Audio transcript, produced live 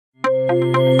Okay,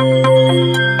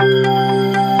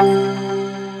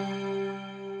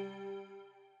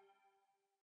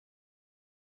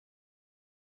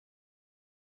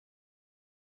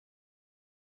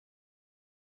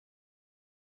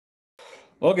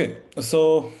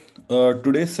 so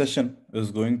today's session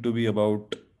is going to be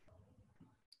about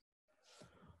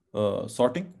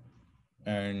sorting,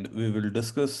 and we will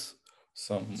discuss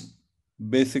some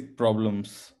basic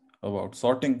problems about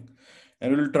sorting,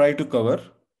 and we will try to cover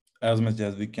as much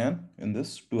as we can in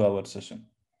this 2-hour session.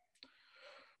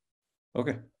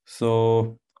 Okay,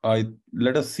 so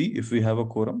let us see if we have a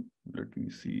quorum. Let me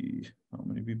see how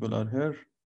many people are here.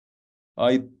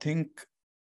 I think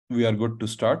we are good to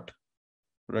start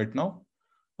right now.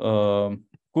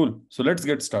 Cool. So let's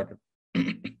get started.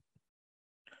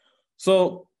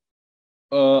 So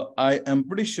I am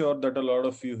pretty sure that a lot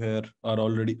of you here are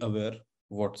already aware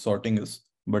what sorting is,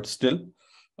 but still,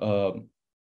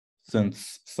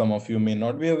 since some of you may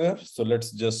not be aware, so let's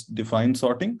just define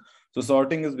sorting. So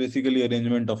sorting is basically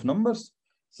arrangement of numbers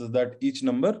so that each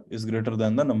number is greater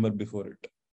than the number before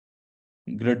it.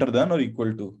 Greater than or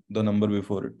equal to the number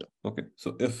before it. Okay,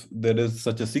 so if there is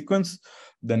such a sequence,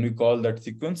 then we call that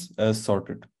sequence as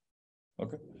sorted.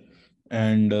 Okay,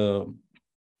 and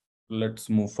let's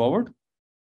move forward.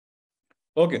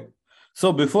 Okay,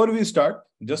 so before we start,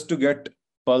 just to get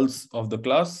pulse of the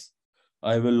class,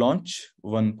 I will launch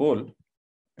one poll,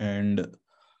 and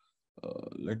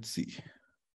let's see.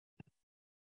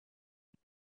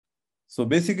 So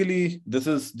basically, this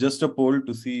is just a poll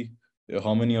to see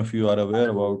how many of you are aware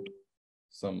about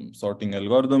some sorting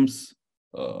algorithms.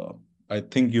 I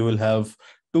think you will have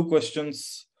 2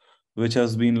 questions which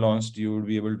has been launched. You would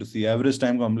be able to see average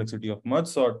time complexity of merge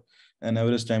sort and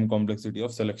average time complexity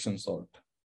of selection sort,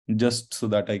 just so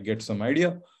that I get some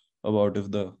idea about if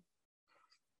the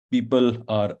people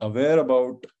are aware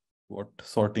about what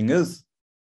sorting is.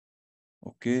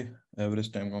 Okay,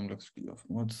 average time complexity of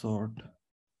merge sort.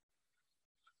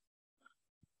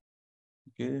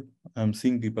 Okay, I'm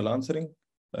seeing people answering.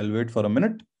 I'll wait for a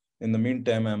minute. In the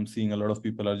meantime, I'm seeing a lot of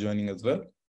people are joining as well.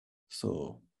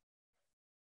 So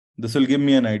this will give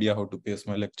me an idea how to pace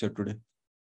my lecture today.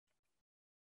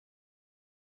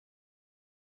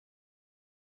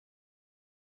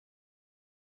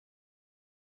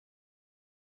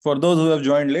 For those who have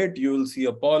joined late, you will see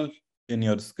a poll in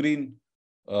your screen.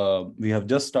 We have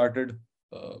just started,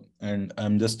 and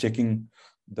I'm just checking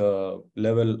the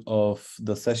level of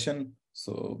the session.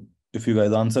 So if you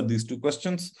guys answer these 2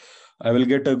 questions, I will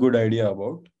get a good idea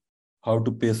about how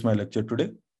to pace my lecture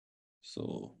today.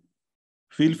 So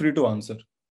feel free to answer.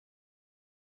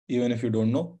 Even if you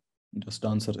don't know, just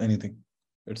answer anything.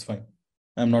 It's fine.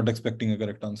 I'm not expecting a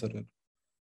correct answer here.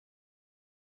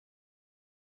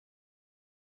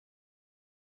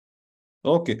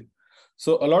 Okay,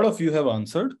 so a lot of you have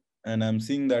answered, and I'm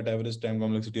seeing that average time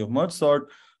complexity of merge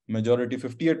sort, majority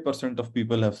 58% of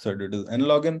people have said it is n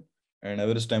log n, and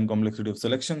average time complexity of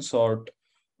selection sort,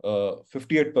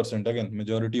 58%, again,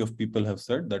 majority of people have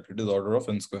said that it is order of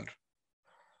n square,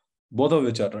 both of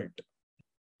which are right.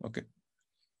 Okay.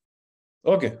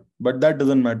 Okay, but that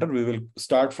doesn't matter. We will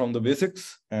start from the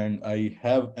basics, and I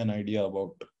have an idea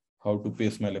about how to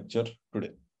pace my lecture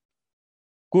today.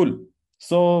 Cool.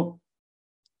 So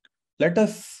let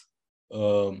us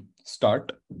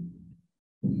start.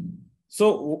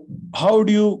 So how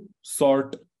do you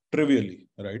sort trivially,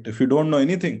 right? If you don't know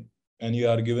anything and you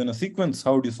are given a sequence,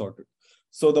 how do you sort it?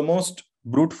 So the most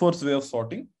brute force way of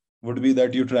sorting would be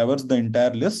that you traverse the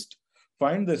entire list,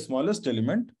 find the smallest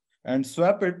element, and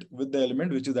swap it with the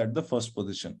element which is at the first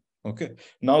position. Okay.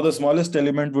 Now the smallest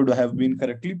element would have been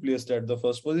correctly placed at the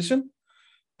first position.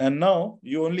 And now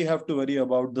you only have to worry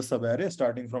about the subarray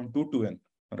starting from 2 to n,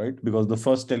 right? Because the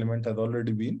first element has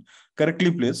already been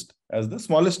correctly placed as the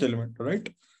smallest element, right?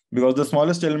 Because the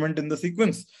smallest element in the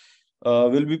sequence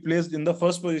will be placed in the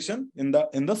first position in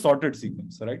the sorted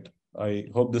sequence, right? I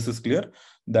hope this is clear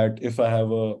that if I have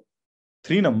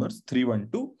 3 numbers, 3, 1,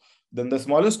 2, then the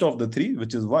smallest of the 3,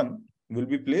 which is 1, will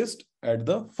be placed at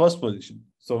the first position.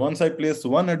 So once I place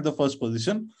 1 at the first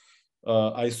position,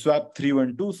 I swap 3,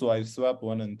 1, 2. So I swap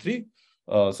 1 and 3.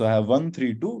 So I have 1,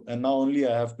 3, 2. And now only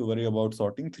I have to worry about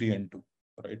sorting 3 and 2,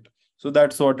 right? So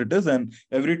that's what it is. And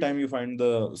every time you find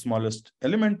the smallest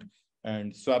element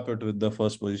and swap it with the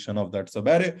first position of that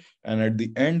subarray. And at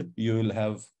the end, you will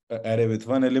have an array with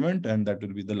 1 element, and that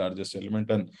will be the largest element.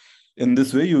 And in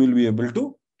this way, you will be able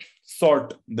to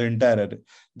sort the entire array.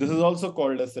 This is also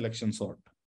called a selection sort.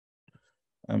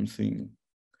 I'm seeing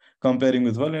comparing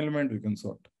with 1 element, we can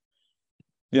sort.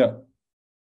 Yeah.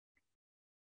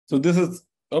 So this is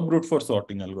a brute force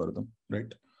sorting algorithm,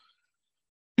 right?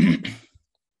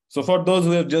 So for those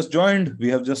who have just joined, we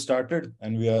have just started,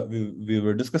 and we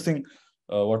were discussing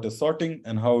what is sorting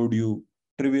and how do you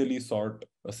trivially sort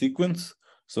a sequence.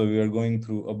 So we are going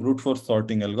through a brute force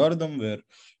sorting algorithm where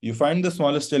you find the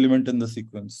smallest element in the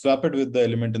sequence, swap it with the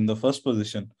element in the first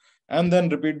position, and then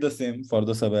repeat the same for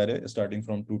the subarray starting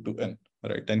from 2 to n,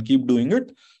 right? And keep doing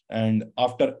it. And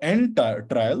after n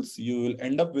trials, you will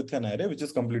end up with an array which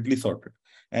is completely sorted.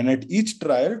 And at each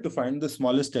trial, to find the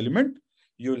smallest element,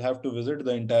 you will have to visit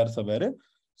the entire subarray.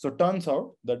 So turns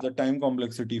out that the time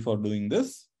complexity for doing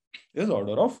this is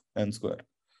order of n square.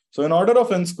 So in order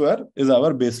of n square is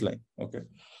our baseline. Okay.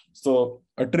 So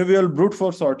a trivial brute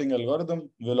force sorting algorithm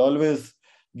will always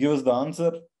give us the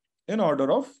answer in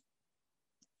order of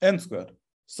n square.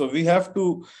 So we have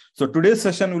to, so today's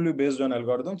session will be based on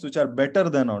algorithms which are better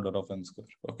than order of n square.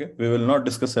 Okay. We will not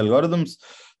discuss algorithms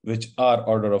which are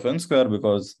order of n square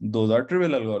because those are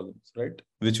trivial algorithms, right?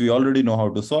 Which we already know how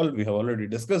to solve. We have already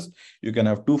discussed. You can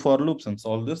have 2 for loops and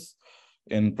solve this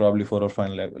in probably 4 or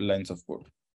 5 lines of code.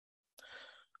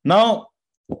 Now,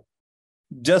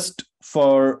 just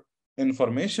for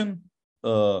information,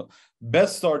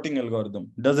 best sorting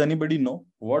algorithm. Does anybody know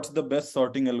what's the best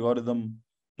sorting algorithm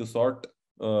to sort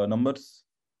numbers?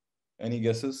 Any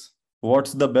guesses?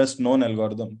 What's the best known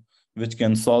algorithm which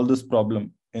can solve this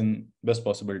problem in best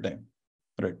possible time,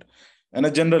 right? And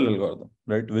a general algorithm,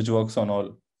 right, which works on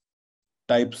all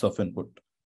types of input.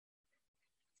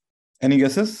 Any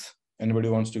guesses? Anybody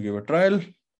wants to give a trial?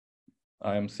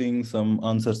 I am seeing some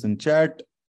answers in chat.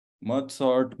 Merge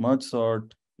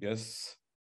sort. Yes,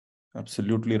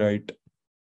 absolutely right.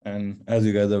 And as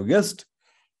you guys have guessed,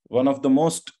 one of the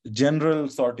most general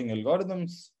sorting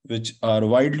algorithms, which are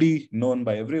widely known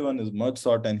by everyone, is merge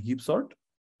sort and heap sort.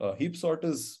 Heap sort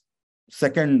is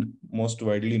second most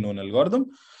widely known algorithm,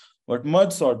 but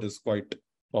merge sort is quite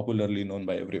popularly known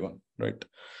by everyone, right?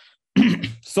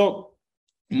 So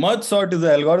merge sort is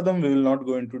the algorithm. We will not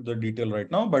go into the detail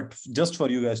right now, but just for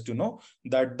you guys to know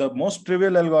that the most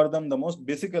trivial algorithm, the most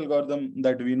basic algorithm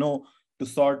that we know to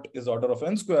sort is order of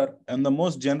n square, and the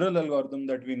most general algorithm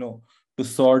that we know to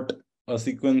sort a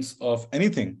sequence of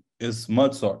anything is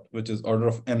merge sort, which is order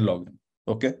of n log n.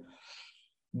 Okay.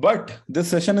 But this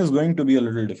session is going to be a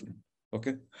little different.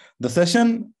 Okay. The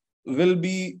session will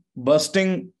be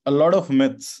busting a lot of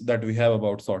myths that we have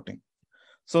about sorting.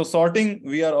 So sorting,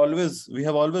 we have always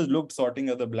looked sorting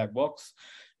as a black box.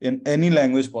 In any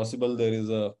language possible, there is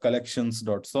a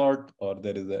collections.sort or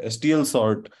there is a STL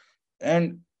sort.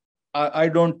 And I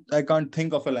can't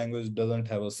think of a language that doesn't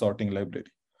have a sorting library.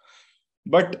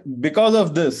 But because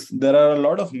of this, there are a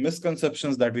lot of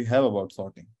misconceptions that we have about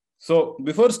sorting. So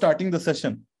before starting the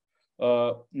session,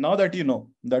 now that you know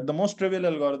that the most trivial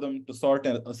algorithm to sort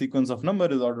a sequence of number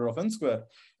is order of n square,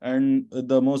 and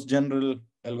the most general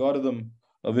algorithm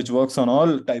which works on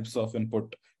all types of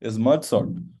input is merge sort,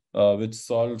 which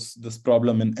solves this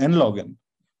problem in n log n.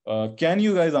 Can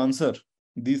you guys answer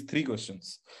these 3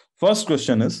 questions? First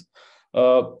question is,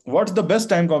 what's the best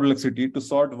time complexity to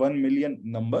sort 1 million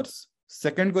numbers?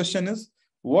 Second question is,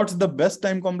 what's the best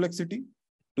time complexity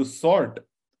to sort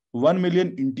 1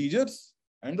 million integers?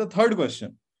 And the third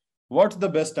question, what's the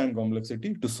best time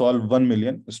complexity to solve 1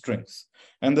 million strings?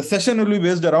 And the session will be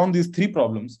based around these 3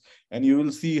 problems, and you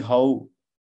will see how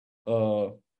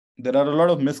there are a lot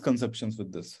of misconceptions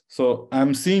with this. So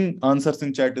I'm seeing answers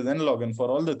in chat is n log n for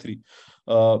all the 3.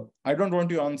 I don't want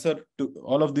to answer to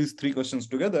all of these 3 questions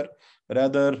together.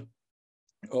 Rather,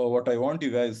 what I want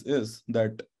you guys is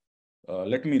that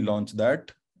let me launch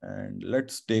that and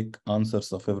let's take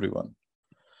answers of everyone.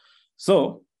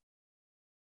 So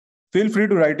feel free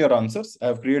to write your answers.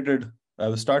 I've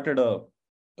started a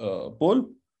poll,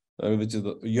 which is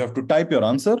you have to type your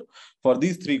answer for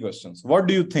these 3 questions. What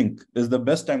do you think is the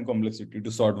best time complexity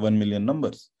to sort 1 million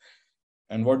numbers?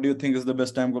 And what do you think is the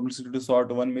best time complexity to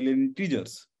sort 1 million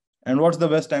integers? And what's the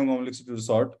best time complexity to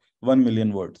sort 1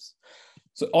 million words?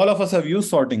 So all of us have used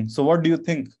sorting. So what do you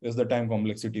think is the time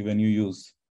complexity when you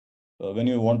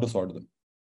want to sort them?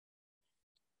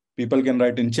 People can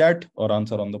write in chat or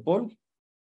answer on the poll.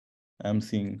 I'm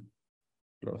seeing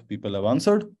a lot of people have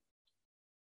answered.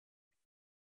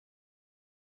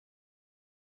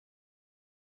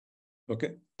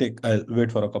 Okay, I'll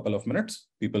wait for a couple of minutes.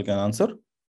 People can answer.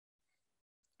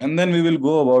 And then we will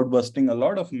go about busting a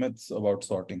lot of myths about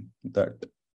sorting that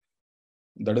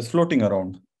is floating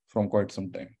around from quite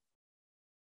some time.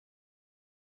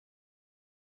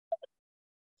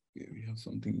 Okay, we have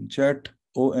something in chat.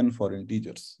 ON for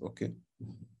integers. Okay,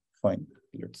 fine.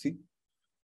 Let's see.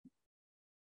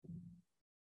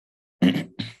 Okay,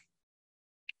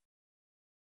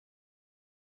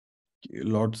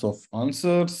 lots of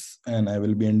answers, and I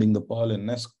will be ending the poll in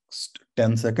next next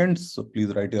 10 seconds. So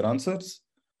please write your answers.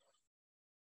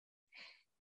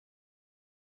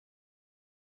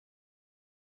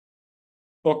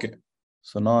 Okay.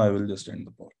 So now I will just end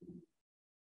the poll.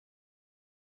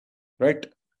 Right.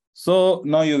 So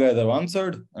now you guys have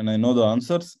answered and I know the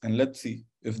answers, and let's see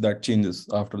if that changes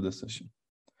after this session.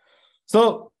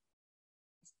 So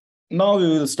now we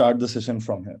will start the session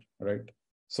from here, right?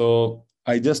 So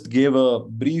I just gave a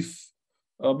brief,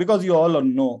 because you all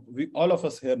know, all of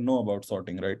us here know about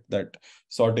sorting, right? That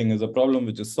sorting is a problem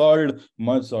which is solved.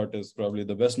 Merge sort is probably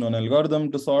the best known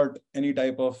algorithm to sort any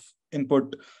type of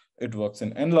input. It works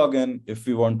in n log n. If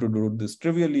we want to do this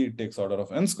trivially, it takes order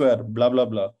of n square, blah, blah,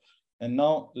 blah. And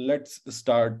now let's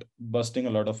start busting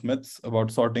a lot of myths about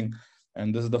sorting.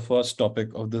 And this is the first topic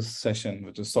of this session,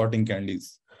 which is sorting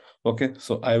candies. Okay,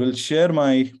 so I will share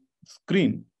my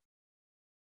screen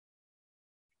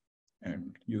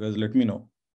and you guys let me know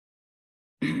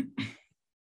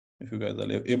if you guys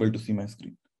are able to see my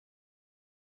screen.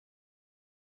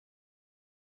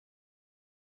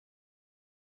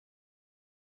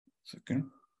 Second.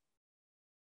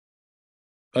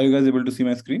 Are you guys able to see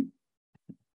my screen?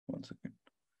 1 second.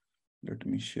 Let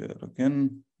me share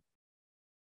again.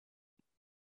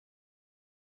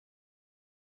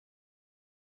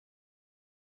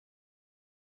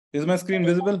 Is my screen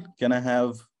visible? Can I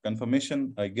have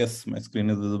confirmation? I guess my screen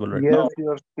is visible right now. Yes,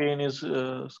 your screen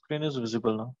is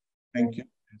visible now. Thank you.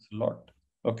 Thanks a lot.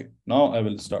 Okay, now I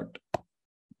will start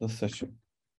the session.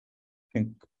 I think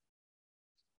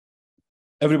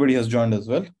everybody has joined as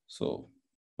well. So,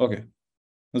 okay.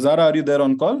 Zara, are you there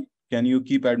on call? Can you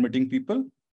keep admitting people?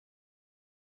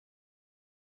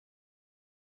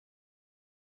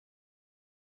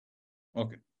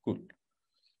 Okay, cool.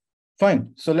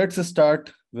 Fine. So let's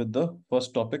start with the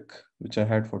first topic, which I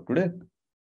had for today.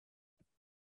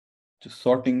 Just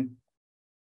sorting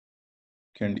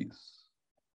candies.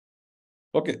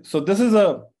 Okay, so this is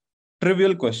a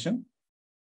trivial question.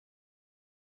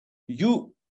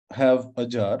 You have a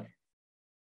jar,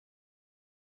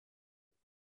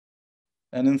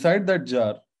 and inside that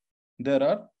jar, there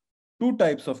are two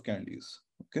types of candies.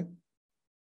 Okay.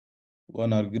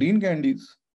 One are green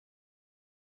candies,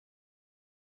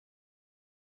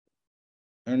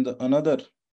 and the another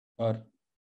are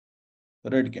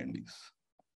red candies.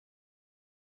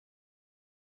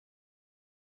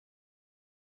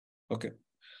 Okay.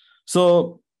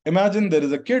 So imagine there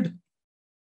is a kid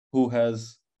who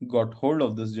has got hold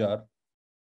of this jar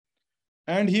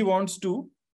and he wants to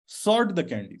sort the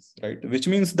candies, right? Which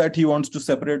means that he wants to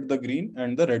separate the green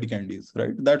and the red candies,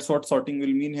 right? That's what sorting will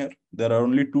mean here. There are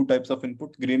only two types of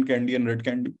input, green candy and red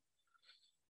candy.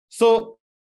 So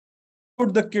how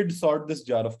would the kid sort this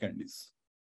jar of candies?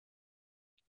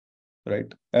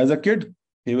 Right? As a kid,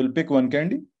 he will pick one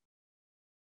candy.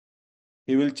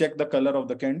 He will check the color of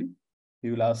the candy. He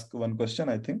will ask one question,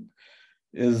 I think.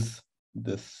 Is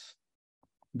this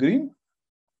green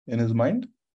in his mind?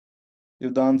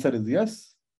 If the answer is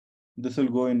yes, this will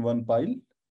go in one pile.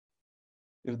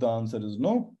 If the answer is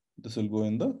no, this will go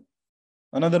in the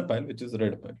another pile, which is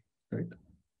red pile, right?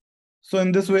 So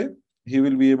in this way, he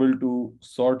will be able to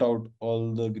sort out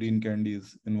all the green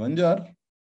candies in one jar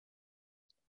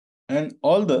and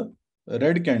all the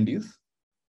red candies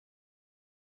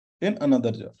in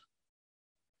another jar.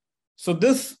 So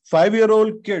this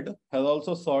 5-year-old kid has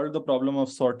also solved the problem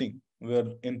of sorting where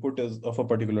input is of a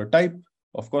particular type.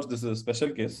 Of course, this is a special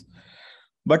case.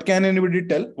 But can anybody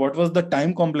tell what was the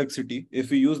time complexity if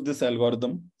we use this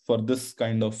algorithm for this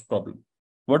kind of problem?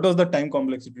 What was the time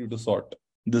complexity to sort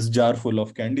this jar full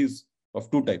of candies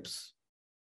of two types?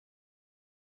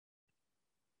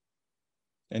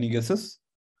 Any guesses?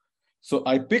 So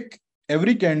I pick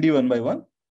every candy one by one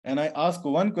and I ask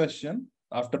one question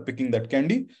after picking that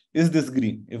candy. Is this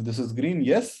green? If this is green,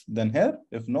 yes, then here.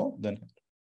 If no, then here.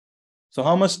 So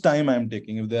how much time I am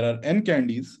taking? If there are n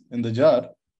candies in the jar,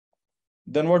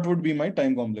 then what would be my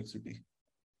time complexity?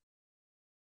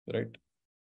 Right?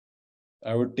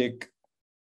 I would take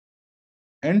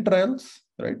n trials,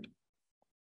 right?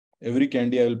 Every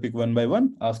candy I will pick one by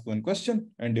one, ask one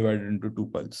question, and divide it into two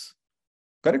piles.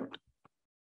 Correct?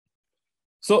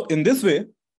 So in this way,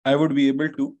 I would be able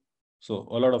to, so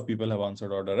a lot of people have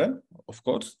answered order n, of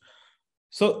course.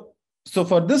 So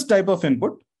for this type of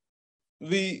input,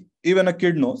 even a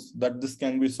kid knows that this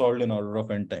can be solved in order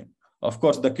of n time. Of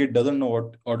course, the kid doesn't know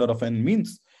what order of n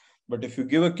means. But if you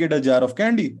give a kid a jar of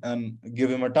candy and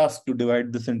give him a task to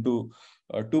divide this into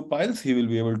two piles, he will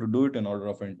be able to do it in order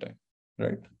of n time,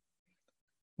 right?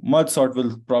 Merge sort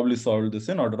will probably solve this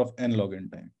in order of n log n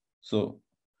time. So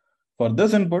for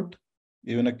this input,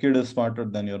 even a kid is smarter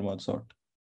than your merge sort.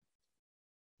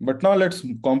 But now let's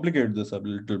complicate this a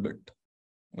little bit.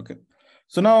 Okay.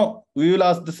 So now we will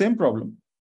ask the same problem.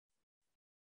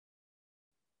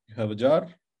 You have a jar,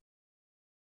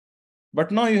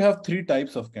 but now you have 3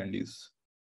 types of candies,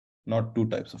 not 2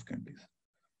 types of candies.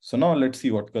 So now let's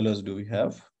see what colors do we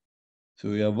have. So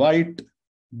we have white,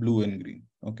 blue, and green.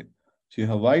 Okay. So you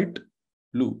have white,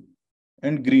 blue,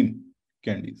 and green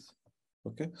candies.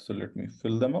 Okay. So let me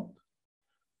fill them up.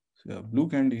 So you have blue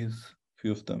candies,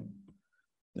 few of them.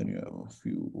 Then you have a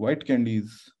few white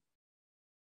candies.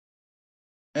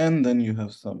 And then you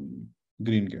have some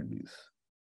green candies.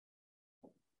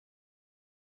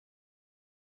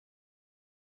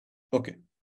 Okay.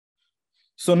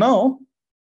 So now,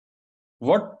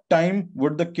 what time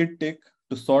would the kid take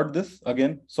to sort this?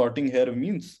 Again, sorting here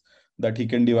means that he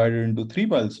can divide it into 3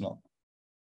 piles now,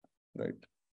 right?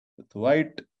 With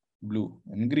white, blue,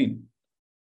 and green.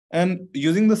 And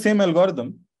using the same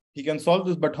algorithm, he can solve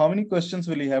this, but how many questions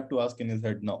will he have to ask in his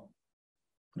head now,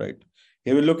 right?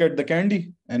 He will look at the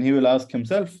candy and he will ask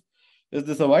himself, is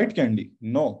this a white candy?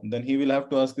 No. Then he will have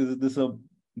to ask, is this a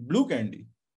blue candy?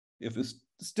 If it's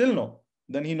still no,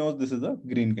 then he knows this is a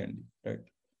green candy, right?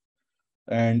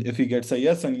 And if he gets a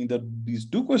yes on either these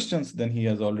 2 questions, then he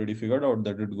has already figured out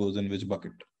that it goes in which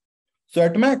bucket. So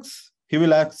at max, he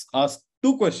will ask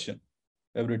 2 questions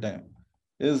every time.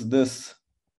 Is this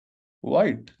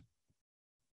white?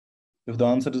 If the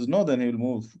answer is no, then he will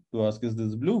move to ask, is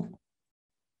this blue?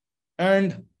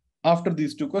 And after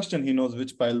these 2 questions, he knows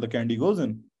which pile the candy goes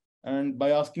in. And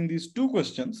by asking these 2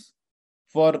 questions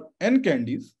for n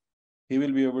candies, he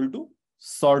will be able to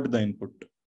sort the input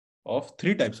of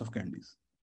 3 types of candies.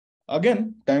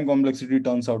 Again, time complexity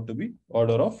turns out to be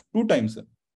order of 2 times n.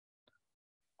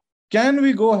 Can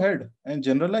we go ahead and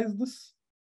generalize this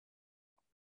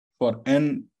for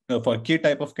n for k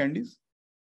type of candies?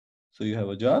 So you have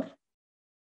a jar.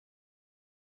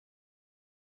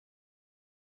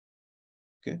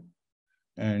 Okay.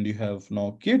 And you have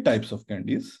now k types of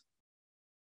candies.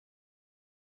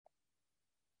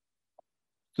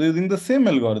 So using the same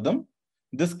algorithm,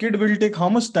 this kid will take how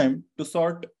much time to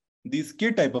sort these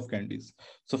k type of candies?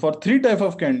 So for 3 type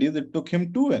of candies, it took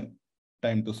him 2n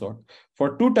time to sort.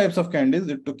 For 2 types of candies,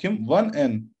 it took him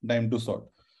 1n time to sort.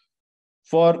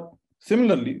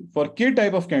 Similarly, for k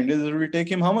type of candies, it will take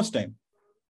him how much time?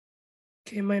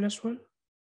 K minus 1.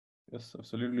 Yes,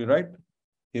 absolutely right.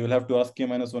 He will have to ask k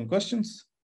minus 1 questions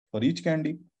for each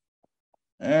candy.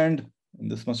 And in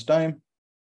this much time,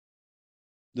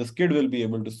 this kid will be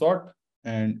able to sort.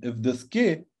 And if this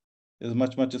k is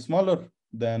much, much smaller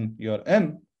than your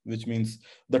n, which means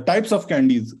the types of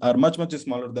candies are much, much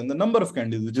smaller than the number of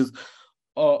candies, which is,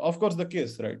 of course, the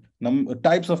case, right?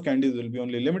 Types of candies will be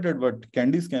only limited, but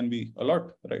candies can be a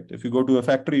lot, right? If you go to a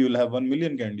factory, you'll have 1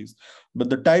 million candies, but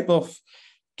the type of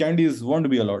candies won't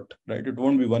be a lot, right? It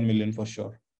won't be 1 million for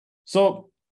sure. So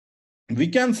we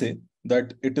can say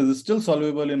that it is still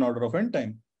solvable in order of n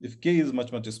time if k is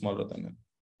much, much smaller than n,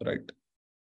 right?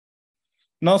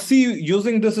 Now see,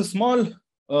 using this small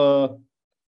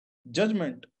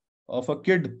judgment of a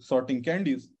kid sorting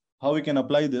candies, how we can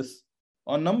apply this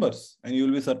on numbers, and you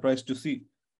will be surprised to see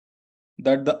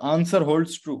that the answer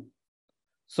holds true.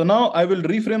 So now I will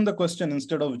reframe the question.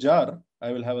 Instead of jar,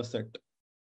 I will have a set.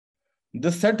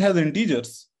 This set has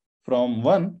integers from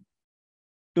 1,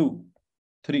 2,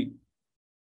 3,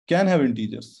 can have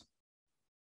integers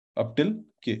up till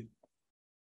k.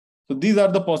 So these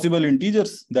are the possible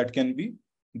integers that can be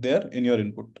there in your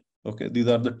input. Okay, these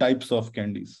are the types of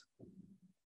candies.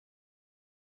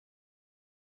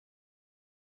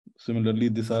 Similarly,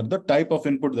 these are the type of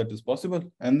input that is possible.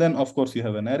 And then, of course, you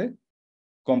have an array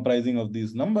comprising of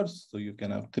these numbers. So you can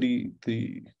have 3,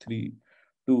 3, 3,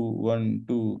 2, 1,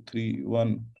 2, 3,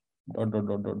 1, dot, dot,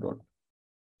 dot, dot, dot,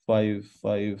 5,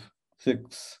 5,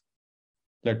 6,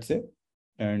 let's say.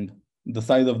 And the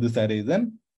size of this array is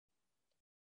n.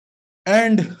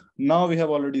 And now we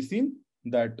have already seen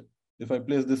that if I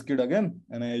place this kid again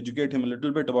and I educate him a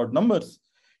little bit about numbers,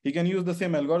 he can use the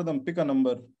same algorithm, pick a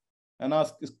number, and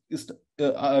ask,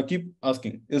 keep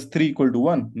asking, is 3 equal to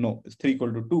 1? No. Is 3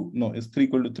 equal to 2? No. Is 3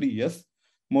 equal to 3? Yes.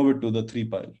 Move it to the 3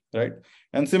 pile, right?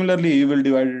 And similarly, you will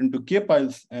divide it into k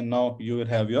piles, and now you will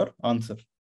have your answer.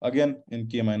 Again, in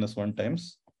k minus 1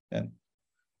 times n.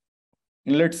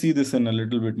 And let's see this in a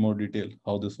little bit more detail,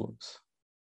 how this works.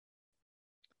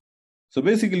 So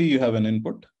basically, you have an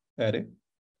input array,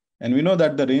 and we know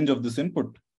that the range of this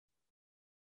input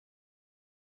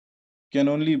can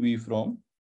only be from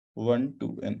 1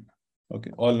 to n.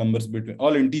 Okay,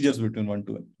 all integers between 1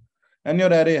 to n. And your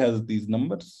array has these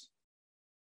numbers.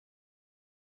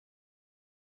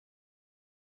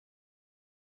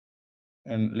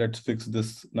 And let's fix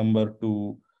this number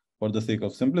to, for the sake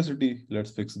of simplicity,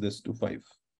 let's fix this to 5.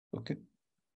 Okay,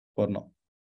 for now.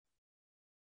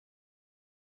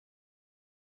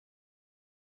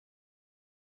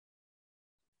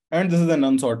 And this is an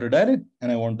unsorted array,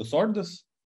 and I want to sort this.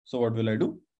 So what will I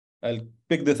do? I'll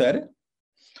pick this array.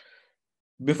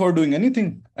 Before doing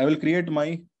anything, I will create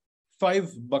my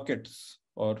 5 buckets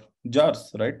or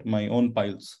jars, right? My own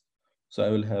piles. So I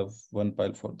will have one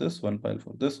pile for this, one pile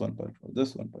for this, one pile for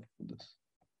this, one pile for this.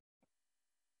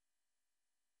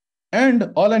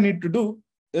 And all I need to do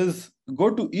is go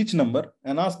to each number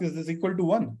and ask, is this equal to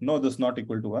 1? No, this is not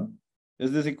equal to 1.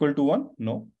 Is this equal to 1?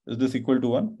 No. Is this equal to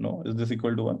 1? No. Is this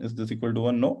equal to 1? Is this equal to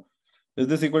 1? No. Is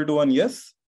this equal to 1?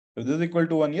 Yes. If this is equal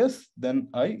to 1, yes, then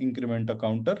I increment a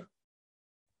counter,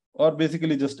 or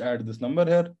basically just add this number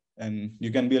here, and you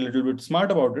can be a little bit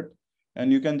smart about it,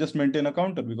 and you can just maintain a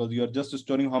counter because you are just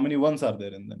storing how many ones are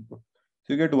there in the input.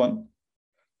 So you get 1.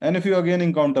 And if you again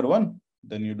encounter 1,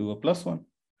 then you do a +1.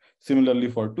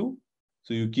 Similarly for 2.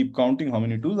 So you keep counting how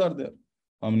many 2s are there,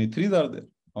 how many 3s are there,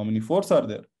 how many 4s are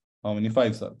there, how many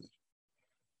 5s are there.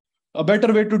 A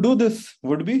better way to do this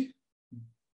would be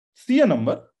see a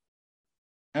number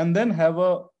and then have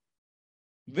a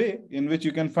way in which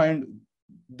you can find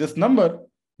this number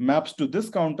maps to this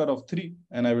counter of 3,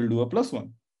 and I will do a +1.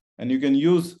 And you can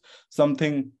use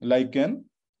something like an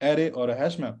array or a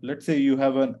hash map. Let's say you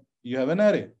have an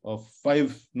array of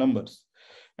 5 numbers,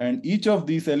 and each of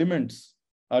these elements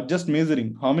are just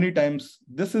measuring how many times,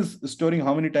 this is storing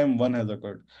how many times 1 has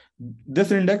occurred.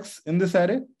 This index in this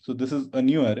array, so this is a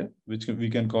new array, which we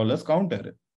can call as count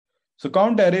array. So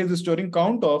count array is storing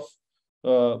count of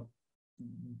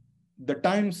the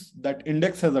times that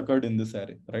index has occurred in this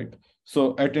array, right?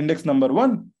 So at index number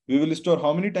 1, we will store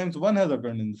how many times 1 has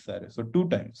occurred in this array. So 2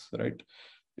 times, right?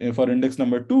 For index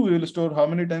number 2, we will store how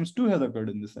many times 2 has occurred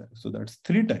in this array. So that's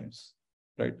 3 times,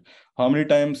 right? How many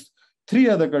times 3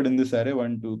 has occurred in this array?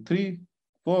 1, 2, 3,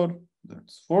 4.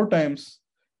 That's 4 times.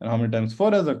 And how many times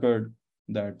 4 has occurred?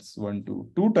 That's 1,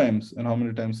 2, 2 times. And how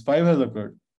many times 5 has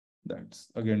occurred? That's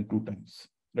again 2 times,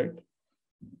 right?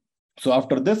 So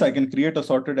after this, I can create a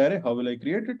sorted array. How will I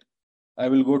create it? I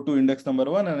will go to index number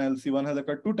 1 and I'll see 1 has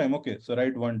occurred 2 times. Okay, so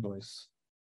write 1 twice.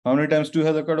 How many times 2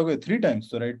 has occurred? Okay, 3 times.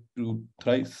 So write 2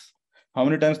 thrice. How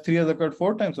many times 3 has occurred?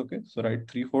 4 times. Okay, so write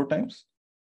 3 4 times.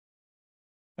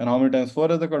 And how many times 4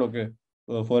 has occurred? Okay,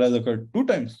 4 has occurred 2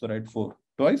 times. So write 4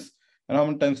 twice. And how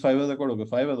many times 5 has occurred? Okay,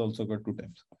 5 has also occurred 2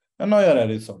 times. And now your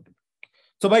array is sorted.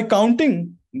 So by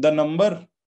counting the number,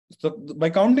 so by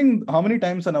counting how many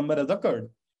times a number has occurred,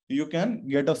 you can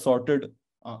get a sorted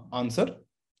answer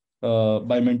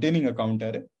by maintaining a count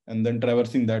array and then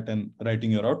traversing that and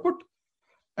writing your output.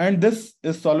 And this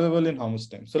is solvable in how much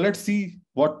time? So let's see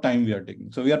what time we are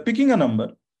taking. So we are picking a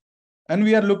number and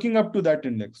we are looking up to that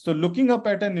index. So looking up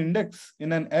at an index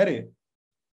in an array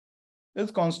is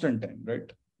constant time,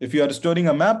 right? If you are storing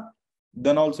a map,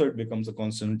 then also it becomes a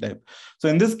constant time. So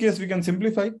in this case, we can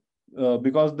simplify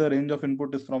because the range of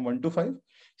input is from 1 to 5.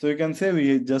 So you can say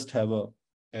we just have a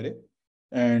array,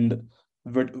 and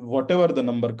whatever the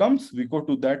number comes, we go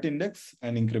to that index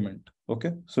and increment.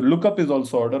 Okay, so lookup is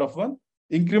also order of 1,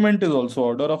 increment is also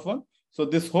order of 1. So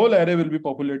this whole array will be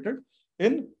populated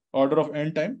in order of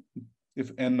n time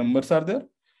if n numbers are there.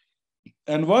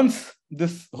 And once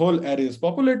this whole array is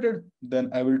populated, then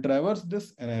I will traverse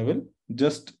this and I will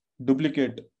just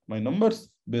duplicate my numbers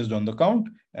based on the count,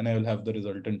 and I will have the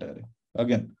resultant array.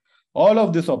 Again, all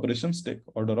of these operations take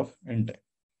order of n time.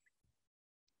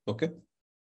 Okay.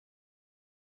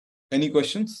 Any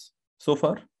questions so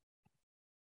far?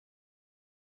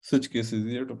 Switch case is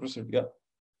easier to proceed. Yeah.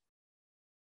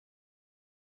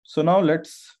 So now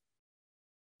let's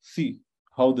see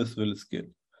how this will scale.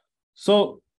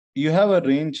 So you have a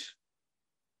range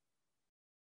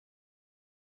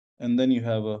and then you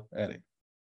have an array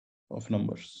of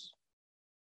numbers.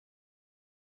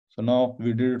 So now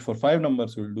we did it for 5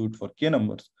 numbers, we'll do it for k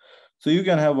numbers. So you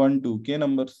can have 1 to k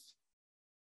numbers,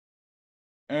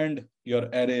 and your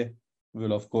array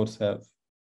will of course have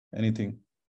anything,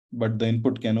 but the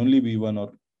input can only be 1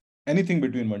 or anything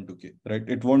between 1 to k, right?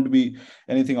 It won't be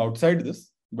anything outside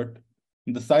this, but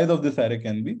the size of this array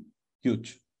can be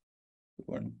huge.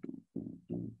 1, 2,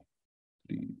 2,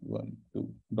 3, 1,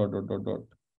 2, dot, dot, dot, dot,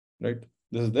 right?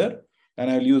 This is there. And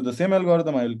I'll use the same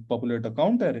algorithm. I will populate a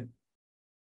count array.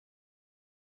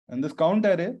 And this count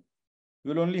array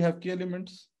will only have k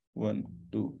elements. 1,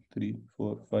 2, 3,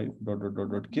 4, 5, dot, dot,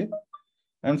 dot, dot, k.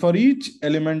 And for each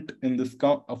element in this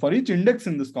count, for each index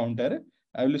in this count array,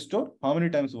 I will store how many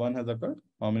times 1 has occurred,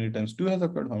 how many times 2 has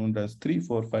occurred, how many times 3,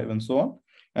 4, 5, and so on.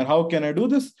 And how can I do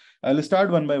this? I will start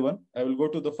one by one. I will go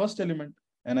to the first element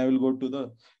and I will go to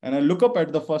the, and I'll look up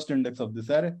at the first index of this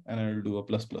array and I will do a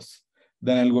plus plus.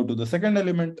 Then I'll go to the second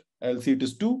element. I'll see it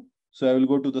is 2. So I will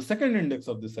go to the second index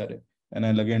of this array and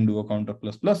I'll again do a counter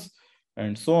plus plus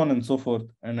and so on and so forth.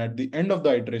 And at the end of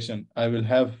the iteration, I will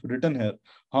have written here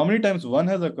how many times 1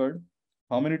 has occurred,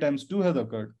 how many times 2 has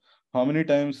occurred, how many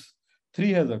times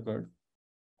 3 has occurred,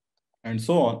 and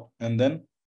so on. And then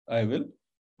I will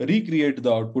recreate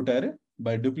the output array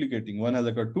by duplicating. 1 has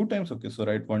occurred 2 times. Okay, so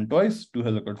write 1 twice. 2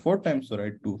 has occurred 4 times. So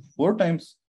write 2 4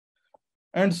 times,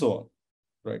 and so on.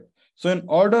 Right. So in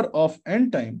order of n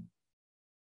time,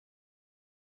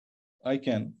 I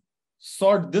can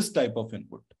sort this type of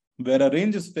input where a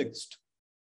range is fixed.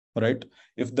 Right.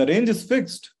 If the range is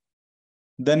fixed,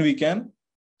 then we can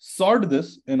sort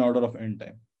this in order of n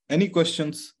time. Any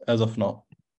questions as of now?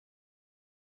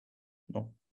 No.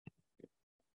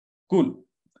 Cool.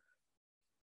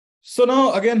 So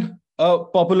now again, a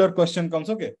popular question comes.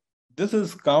 Okay, this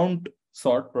is count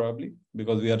sort probably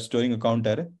because we are storing a count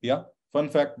array. Yeah. Fun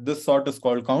fact, this sort is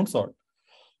called count sort.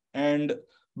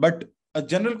 But a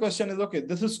general question is, okay,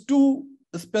 this is too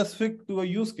specific to a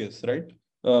use case, right?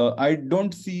 I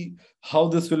don't see how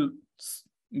this will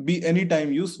be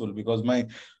anytime useful because my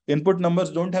input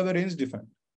numbers don't have a range defined,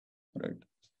 right?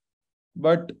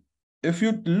 But if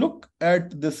you look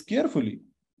at this carefully,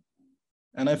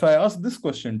 and if I ask this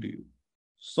question to you,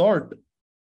 sort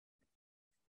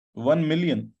 1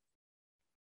 million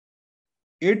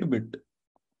 8-bit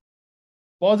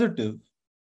positive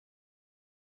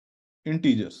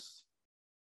integers,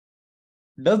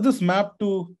 does this map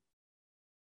to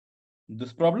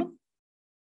this problem?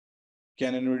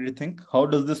 Can anybody think? How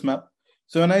does this map?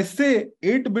 So when I say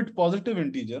 8-bit positive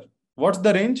integer, what's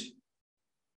the range?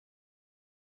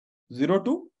 0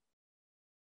 to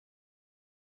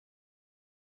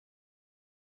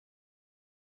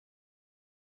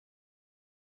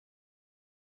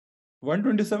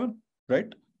 127,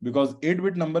 right? Because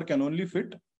 8-bit number can only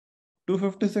fit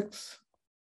 256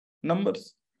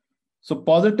 numbers. So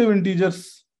positive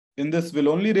integers in this will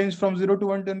only range from 0 to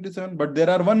 127, but there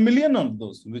are 1 million of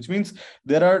those, which means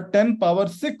there are 10 power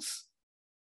 6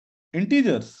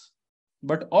 integers,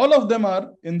 but all of them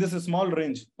are in this small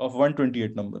range of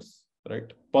 128 numbers,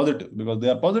 right? Positive, because they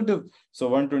are positive. So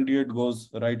 128 goes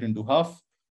right into half,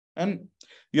 and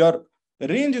your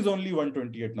range is only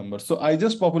 128 numbers. So I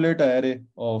just populate an array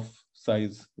of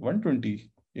size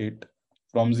 128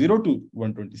 from 0 to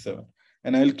 127.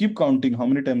 And I'll keep counting how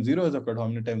many times 0 has occurred, how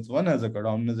many times 1 has occurred,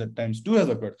 how many times 2 has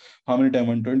occurred, how many times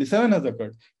 127 has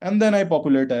occurred. And then I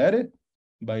populate an array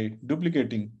by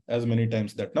duplicating as many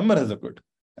times that number has occurred.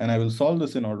 And I will solve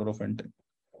this in order of n time.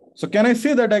 So can I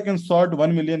say that I can sort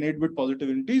 1 million 8-bit positive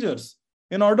integers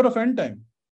in order of n time?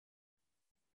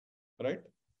 Right?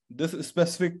 This is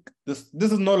specific. This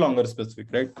is no longer specific,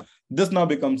 right? This now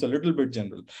becomes a little bit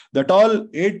general, that all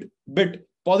 8-bit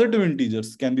positive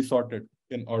integers can be sorted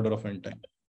in order of n time.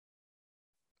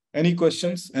 Any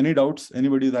questions? Any doubts?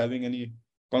 Anybody is having any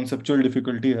conceptual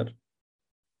difficulty here?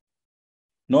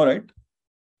 No, right?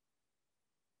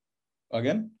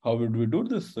 Again, how would we do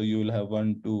this? So you will have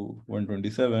 1 to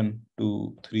 127,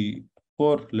 2, 3,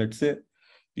 4. Let's say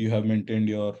you have maintained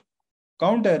your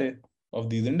count array of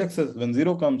these indexes. When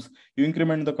 0 comes, you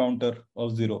increment the counter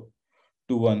of 0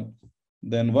 to 1.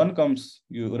 Then 1 comes,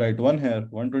 you write 1 here.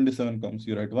 127 comes,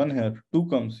 you write 1 here. 2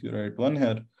 comes, you write 1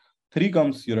 here. 3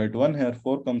 comes, you write 1 here.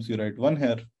 4 comes, you write 1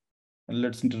 here. And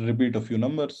let's repeat a few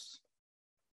numbers.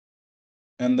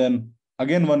 And then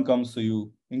again 1 comes, so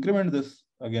you increment this.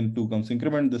 Again 2 comes,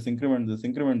 increment this, increment this,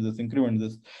 increment this, increment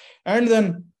this. And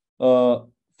then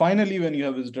finally, when you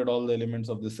have visited all the elements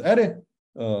of this array,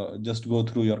 just go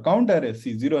through your count array.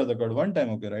 See, 0 has occurred 1 time,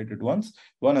 okay, write it once.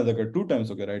 1 has occurred 2 times,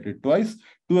 okay, write it twice.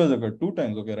 2 has occurred 2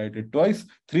 times, okay, write it twice.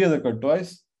 3 has occurred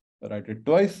twice, write it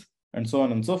twice, and so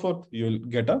on and so forth. You will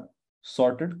get a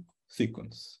sorted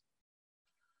sequence.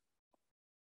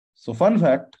 So fun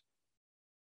fact,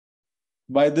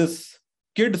 by this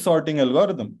kid sorting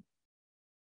algorithm,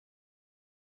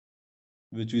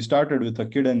 which we started with a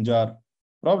kid and jar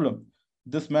problem,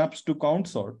 this maps to count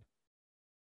sort.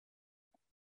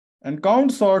 And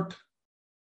count sort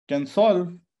can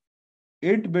solve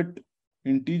 8-bit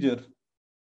integer,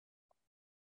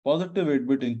 positive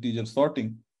 8-bit integer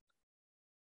sorting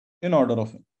in order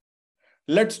of n.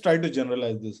 Let's try to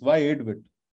generalize this. Why 8-bit?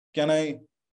 Can I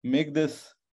make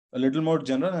this a little more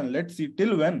general? And let's see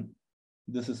till when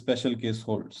this special case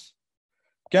holds.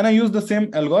 Can I use the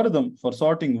same algorithm for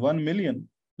sorting 1 million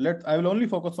I will only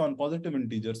focus on positive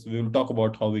integers. We will talk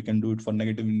about how we can do it for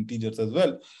negative integers as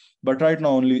well. But right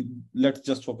now let's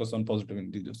just focus on positive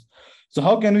integers. So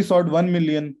how can we sort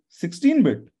 1,000,000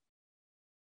 16-bit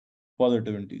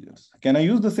positive integers? Can I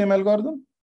use the same algorithm?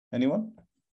 Anyone?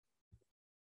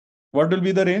 What will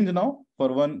be the range now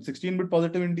for one 16-bit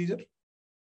positive integer?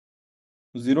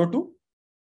 0 to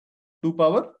 2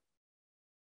 power?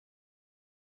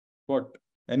 What?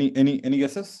 Any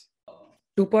guesses?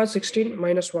 2 power 16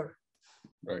 minus 1.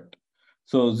 Right.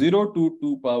 So 0 to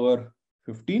 2 power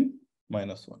 15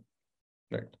 minus 1.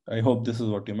 Right. I hope this is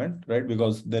what you meant, right?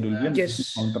 Because there will be a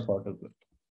Yes. counterpart as well.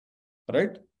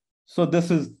 Right? So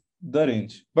this is the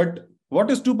range. But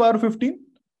what is 2 power 15?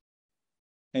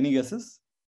 Any guesses?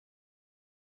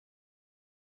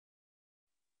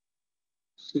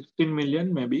 16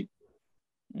 million maybe.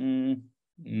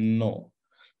 No.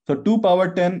 So 2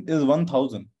 power 10 is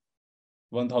 1000.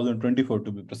 1024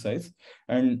 to be precise.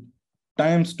 And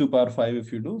times 2 power 5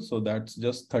 if you do. So that's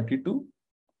just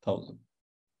 32,000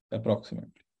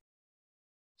 approximately.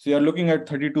 So you're looking at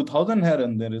 32,000 here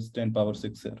and there is 10 power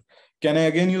 6 here. Can I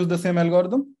again use the same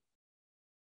algorithm?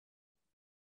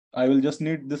 I will just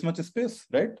need this much space,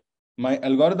 right? My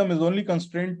algorithm is only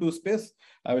constrained to space.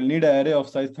 I will need an array of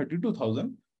size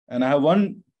 32,000 and I have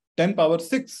 10 power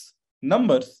 6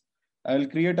 numbers. I will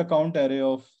create a count array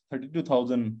of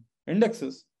 32,000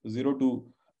 indexes, 0 to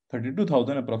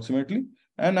 32,000 approximately,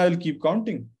 and I will keep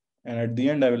counting. And at the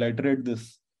end, I will iterate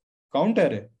this count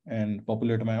array and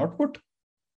populate my output.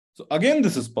 So again,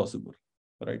 this is possible,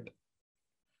 right?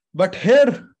 But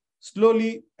here,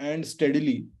 slowly and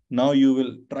steadily, now you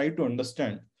will try to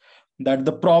understand that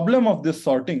the problem of this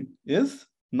sorting is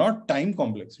not time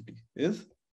complexity, is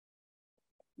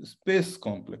space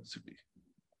complexity.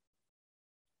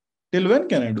 Till when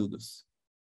can I do this?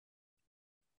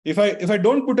 If I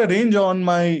don't put a range on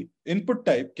my input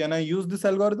type, can I use this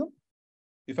algorithm?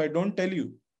 If I don't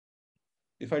even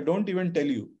tell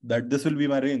you that this will be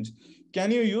my range, can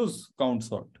you use count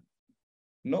sort?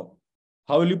 No.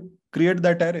 How will you create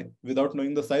that array without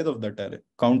knowing the size of that array,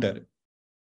 count array?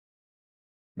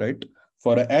 Right?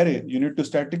 For an array, you need to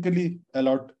statically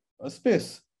allot a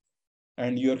space.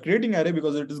 And you are creating array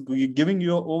because it is giving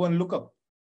you an O1 lookup,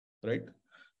 right?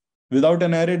 Without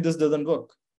an array, this doesn't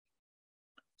work.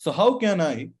 So how can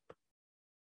I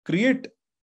create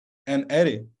an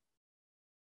array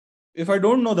if I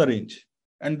don't know the range?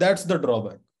 And that's the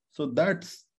drawback. So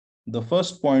that's the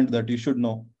first point that you should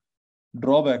know.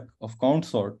 Drawback of count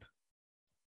sort.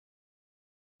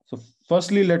 So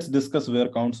firstly, let's discuss where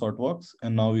count sort works.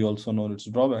 And now we also know its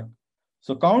drawback.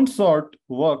 So count sort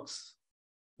works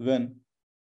when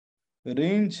the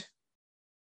range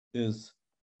is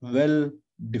well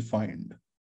defined.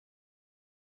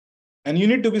 And you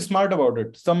need to be smart about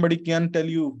it. Somebody can tell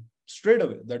you straight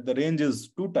away that the range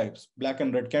is two types, black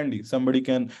and red candy. Somebody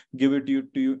can give it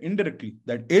to you indirectly,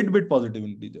 that 8-bit positive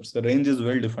integers. The range is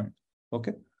well defined.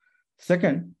 Okay.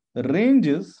 Second, the range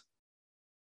is,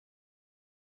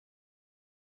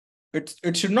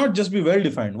 it should not just be well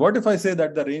defined. What if I say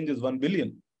that the range is 1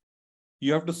 billion?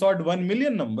 You have to sort 1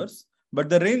 million numbers, but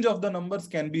the range of the numbers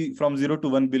can be from 0 to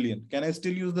 1 billion. Can I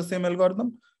still use the same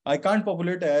algorithm? I can't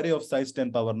populate an array of size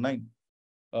 10 power 9.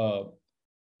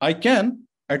 I can,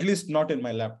 at least not in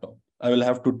my laptop. I will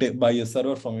have to buy a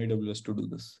server from AWS to do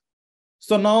this.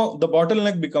 So now the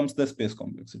bottleneck becomes the space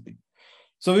complexity.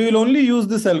 So we will only use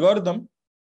this algorithm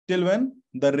till when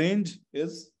the range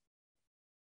is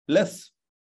less.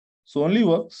 So only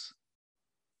works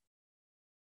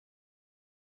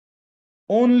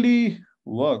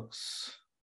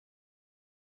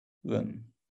when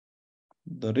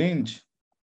the range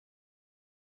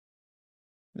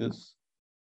is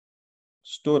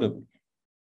storable.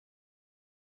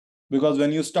 Because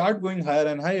when you start going higher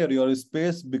and higher, your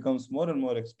space becomes more and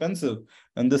more expensive.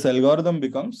 And this algorithm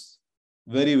becomes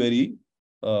very, very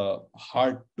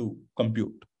hard to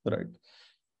compute, right?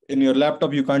 In your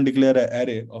laptop, you can't declare an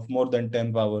array of more than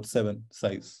 10 power 7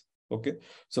 size. Okay.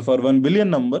 So for 1 billion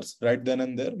numbers, right then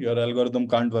and there, your algorithm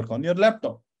can't work on your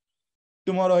laptop.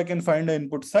 Tomorrow, I can find an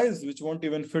input size which won't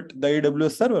even fit the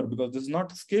AWS server because this is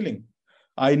not scaling.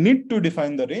 I need to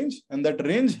define the range, and that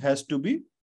range has to be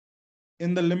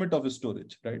in the limit of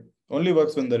storage, right? Only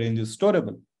works when the range is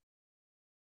storable.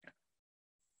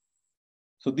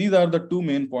 So these are the two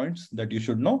main points that you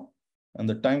should know. And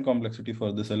the time complexity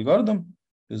for this algorithm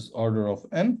is order of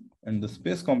n, and the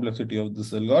space complexity of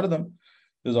this algorithm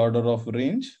is order of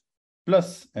range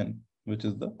plus n, which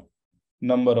is the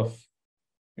number of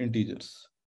integers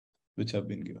which have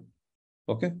been given.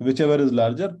 Okay, whichever is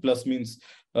larger, plus means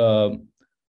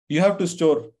you have to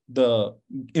store the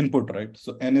input, right? So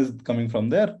n is coming from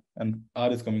there and r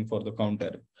is coming for the count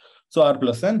array. So r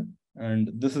plus n, and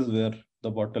this is where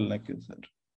the bottleneck is there.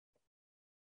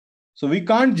 So we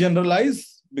can't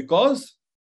generalize, because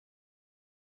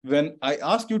when I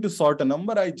ask you to sort a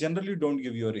number, I generally don't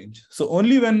give you a range. So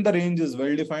only when the range is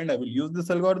well-defined, I will use this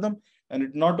algorithm. And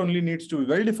it not only needs to be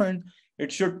well-defined,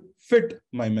 it should fit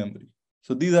my memory.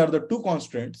 So these are the two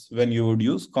constraints when you would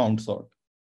use count sort.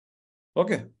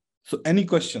 Okay, so any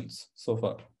questions so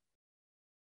far?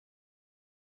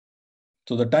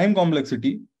 So the time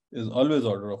complexity is always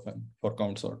order of n for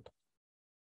count sort.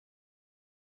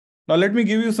 Now let me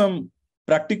give you some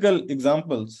practical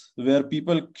examples where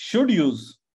people should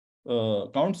use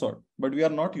count sort, but we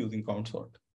are not using count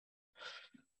sort.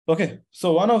 Okay,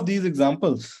 so one of these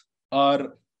examples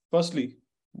are, firstly,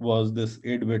 was this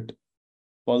 8-bit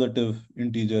positive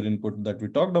integer input that we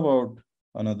talked about.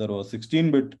 Another was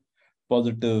 16-bit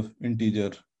positive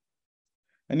integer.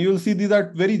 And you will see these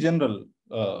are very general.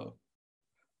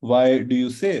 Why do you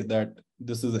say that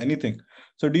this is anything?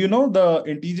 So do you know the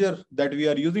integer that we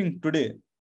are using today,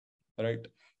 right?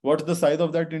 What's the size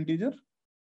of that integer?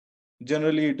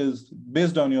 Generally, it is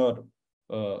based on your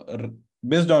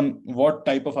based on what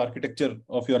type of architecture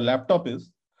of your laptop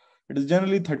is. It is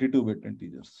generally 32-bit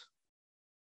integers.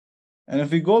 And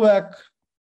if we go back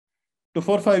to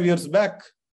 4 or 5 years back,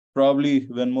 probably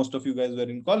when most of you guys were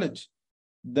in college,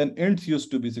 then ints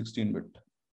used to be 16-bit.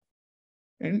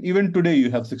 And even today, you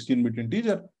have 16-bit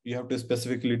integer. You have to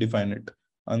specifically define it.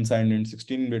 Unsigned int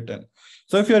 16-bit. And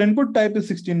so if your input type is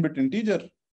 16-bit integer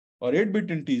or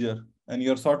 8-bit integer, and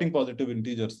you're sorting positive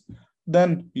integers,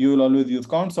 then you will always use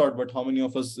count sort. But how many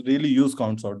of us really use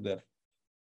count sort there?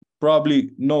 Probably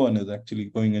no one is actually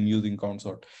going and using count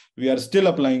sort. We are still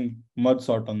applying merge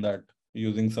sort on that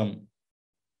using some,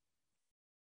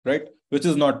 right? Which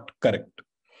is not correct.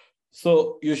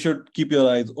 So you should keep your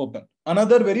eyes open.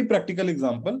 Another very practical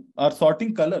example are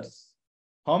sorting colors.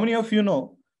 How many of you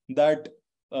know that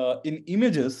in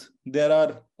images, there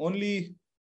are only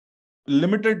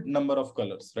limited number of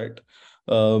colors, right?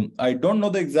 I don't know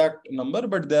the exact number,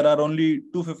 but there are only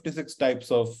 256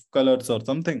 types of colors or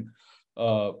something.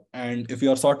 And if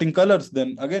you are sorting colors,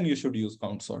 then again, you should use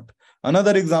count sort.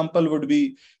 Another example would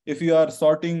be if you are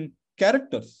sorting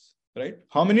characters, right?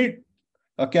 How many?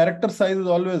 A character size is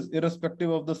always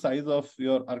irrespective of the size of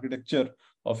your architecture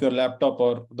of your laptop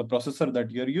or the processor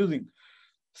that you're using.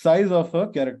 Size of a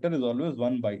character is always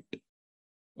 1 byte.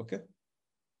 Okay.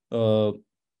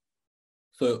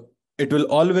 So it will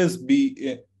always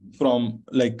be from,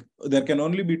 like, there can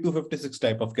only be 256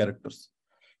 type of characters,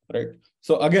 right?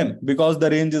 So again, because the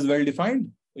range is well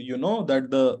defined, you know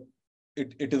that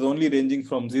it is only ranging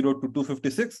from 0 to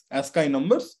 256 ASCII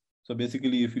numbers. So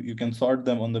basically, if you can sort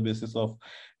them on the basis of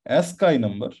ASCII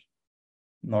number,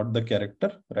 not the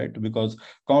character, right? Because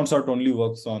count sort only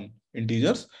works on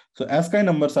integers. So ASCII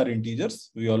numbers are integers,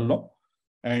 we all know,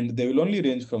 and they will only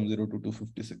range from 0 to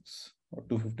 256 or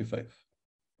 255.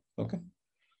 Okay.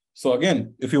 So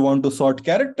again, if you want to sort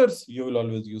characters, you will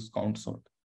always use count sort.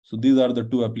 So these are the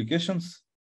two applications.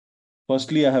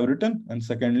 Firstly, I have written, and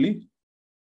secondly,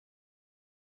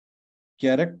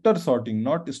 character sorting,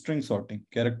 not string sorting.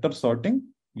 Character sorting,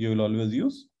 you will always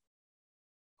use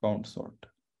count sort.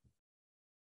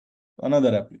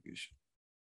 Another application.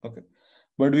 Okay.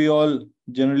 But we all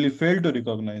generally fail to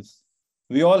recognize.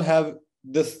 We all have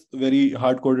this very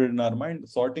hard-coded in our mind.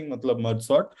 Sorting matlab merge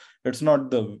sort. It's not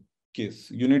the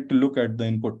case. You need to look at the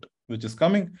input which is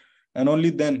coming, and only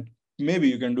then maybe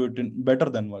you can do it in better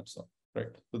than merge sort, right?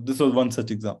 So this was one such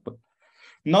example.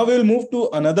 Now we will move to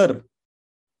another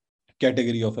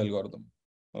category of algorithm.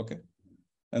 Okay.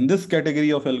 And this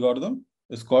category of algorithm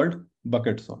is called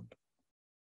bucket sort.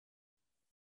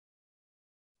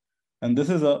 And this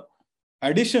is a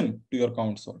addition to your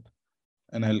count sort.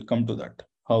 And I'll come to that,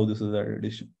 how this is an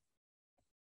addition.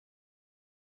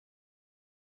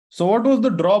 So what was the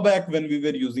drawback when we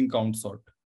were using count sort?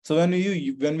 So when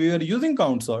we were using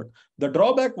count sort, the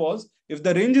drawback was if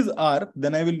the range is R,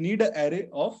 then I will need an array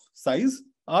of size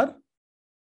R.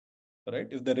 Right?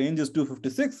 If the range is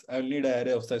 256, I will need an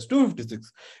array of size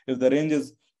 256. If the range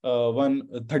is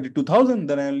 32,000,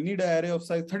 then I will need an array of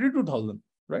size 32,000,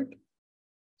 right?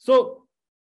 So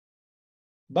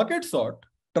bucket sort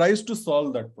tries to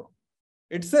solve that problem.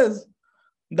 It says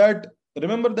that,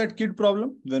 remember that kid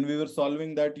problem when we were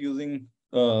solving that using,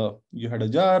 you had a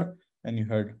jar and you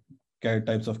had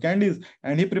types of candies,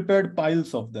 and he prepared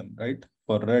piles of them, right?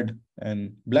 For red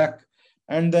and black.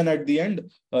 And then at the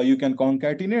end, you can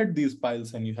concatenate these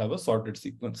piles and you have a sorted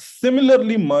sequence.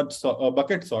 Similarly,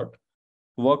 bucket sort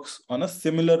works on a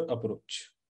similar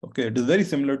approach. Okay, it is very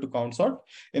similar to count sort.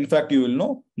 In fact, you will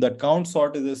know that count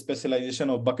sort is a specialization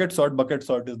of bucket sort. Bucket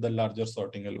sort is the larger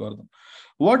sorting algorithm.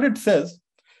 What it says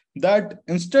that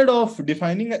instead of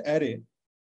defining an array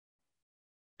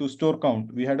to store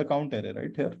count, we had a count array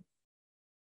right here.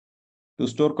 To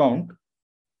store count,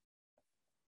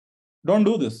 don't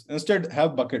do this. Instead,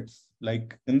 have buckets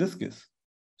like in this case.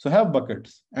 So have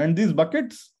buckets, and these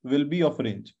buckets will be of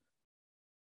range.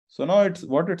 So now it's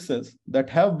what it says that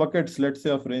have buckets, let's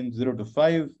say of range 0 to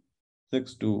 5,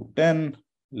 6 to 10,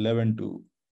 11 to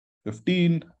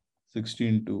 15,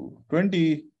 16 to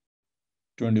 20,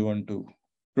 21 to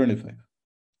 25.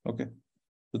 Okay.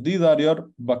 So these are your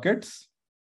buckets.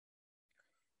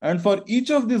 And for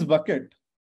each of these bucket,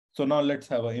 so now let's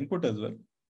have an input as well.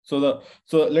 So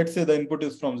let's say the input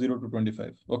is from 0 to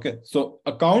 25. Okay. So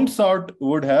a count sort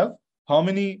would have how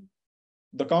many?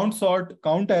 The count sort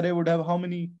count array would have how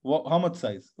much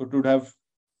size? It would have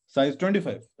size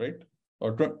 25, right?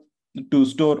 Or to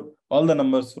store all the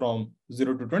numbers from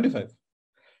 0 to 25.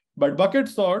 But bucket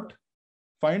sort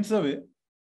finds a way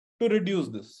to reduce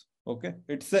this. Okay.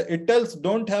 It tells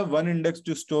don't have one index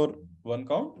to store one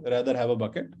count, rather have a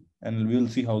bucket, and we'll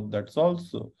see how that solves.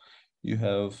 So you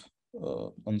have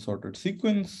unsorted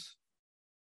sequence.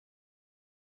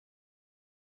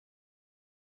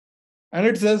 And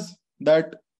it says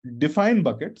that define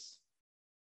buckets.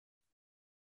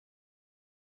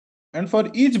 And for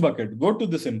each bucket, go to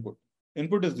this input.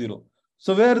 Input is 0.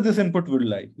 So where this input will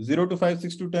lie? 0 to 5,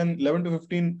 6 to 10, 11 to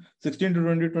 15, 16 to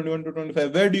 20, 21 to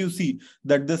 25. Where do you see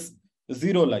that this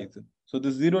 0 lies in? So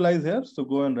this 0 lies here. So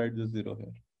go and write this 0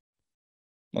 here.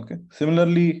 Okay.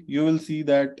 Similarly, you will see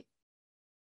that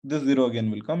this 0 again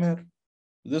will come here.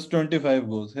 This 25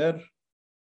 goes here.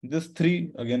 This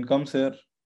 3 again comes here.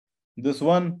 This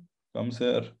 1 comes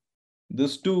here.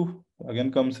 This 2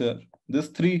 again comes here. This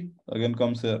 3 again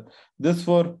comes here. This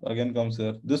 4 again comes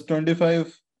here. This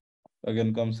 25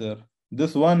 again comes here.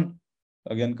 This 1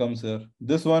 again comes here.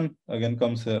 This 1 again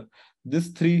comes here. This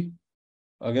 3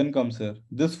 again comes here.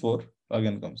 This 4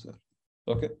 again comes here.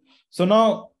 Okay. So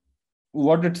now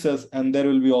what it says, and there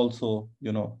will be also,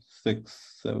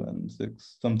 6, 7,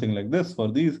 6, something like this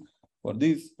for these.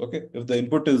 Okay. If the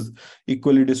input is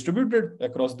equally distributed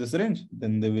across this range,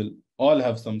 then they will all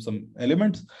have some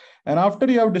elements. And after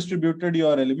you have distributed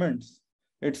your elements,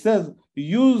 it says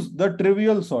use the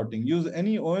trivial sorting, use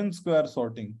any O(n) square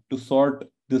sorting to sort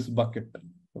this bucket.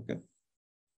 Okay.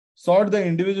 Sort the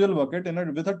individual bucket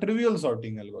with a trivial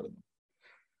sorting algorithm.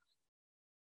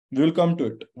 We will come to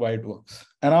it, why it works.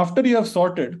 And after you have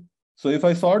sorted, so if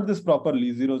I sort this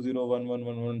properly, 0, 0, 1, 1,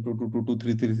 1, 1, 2, 2, 2, 2,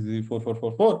 3, 3, 3, 4, 4,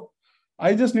 4, 4,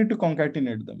 I just need to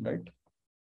concatenate them, right?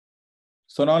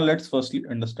 So now let's firstly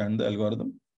understand the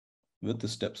algorithm with the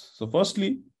steps. So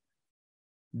firstly,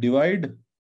 divide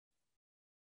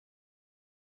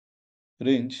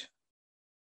range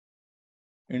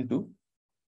into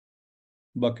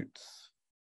buckets.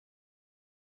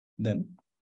 Then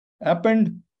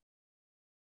append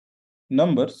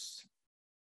numbers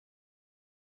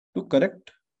to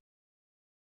correct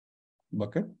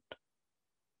bucket.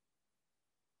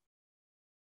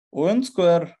 O(n)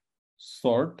 square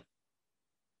sort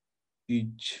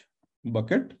each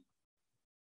bucket.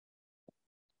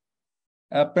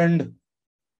 Append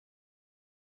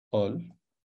all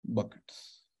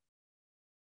buckets.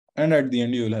 And at the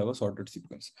end, you will have a sorted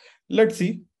sequence. Let's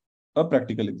see a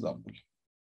practical example.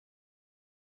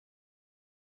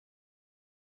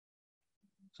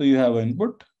 So you have an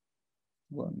input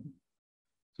 1.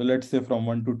 So let's say from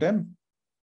 1 to 10,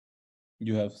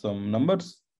 you have some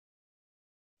numbers.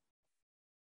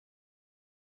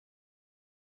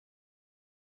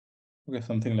 Okay,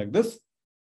 something like this.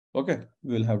 Okay,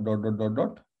 we'll have ...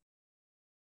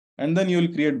 And then you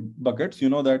will create buckets. You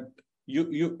know that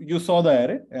you saw the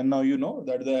array, and now you know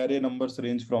that the array numbers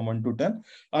range from 1 to 10.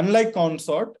 Unlike count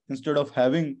sort, instead of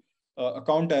having a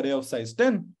count array of size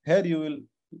 10, here you will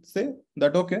say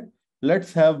that, okay,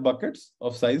 let's have buckets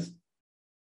of size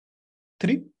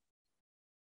 3.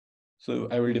 So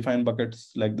I will define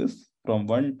buckets like this from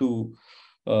 1 to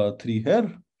 3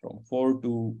 here, from 4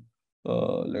 to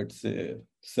let's say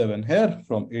 7 here,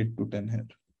 from 8 to 10 here.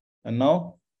 And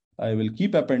now I will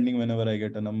keep appending whenever I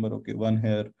get a number. Okay, 1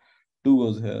 here, 2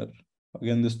 goes here.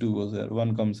 Again, this 2 goes here,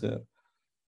 1 comes here.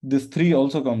 This 3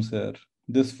 also comes here.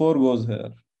 This 4 goes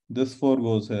here. This 4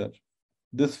 goes here.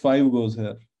 This 5 goes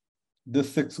here.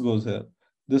 This 6 goes here.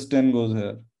 This 10 goes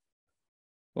here.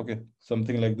 Okay,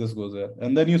 something like this goes here.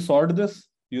 And then you sort this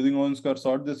using O(n) square,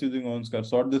 sort this using O(n) square,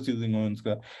 sort this using O(n)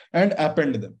 square, and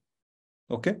append them.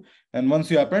 Okay, and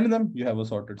once you append them, you have a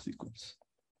sorted sequence.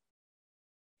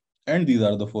 And these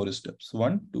are the 4 steps: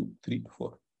 1, 2, 3,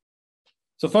 4.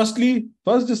 So first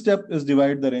step is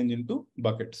divide the range into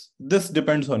buckets. This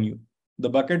depends on you. The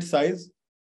bucket size,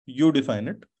 you define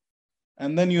it.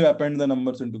 And then you append the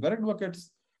numbers into correct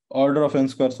buckets, order of n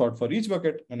square sort for each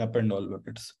bucket, and append all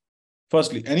buckets.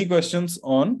 Firstly, any questions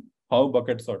on how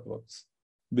bucket sort works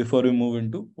before we move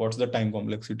into what's the time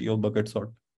complexity of bucket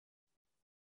sort?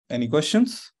 Any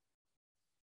questions?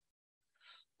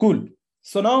 Cool.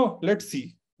 So now let's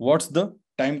see what's the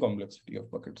time complexity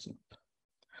of bucket sort.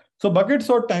 So bucket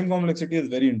sort time complexity is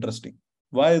very interesting.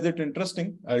 Why is it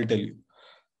interesting? I'll tell you.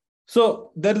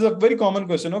 So there is a very common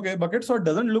question. Okay, bucket sort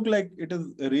doesn't look like it is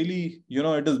really,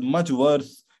 it is much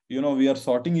worse. We are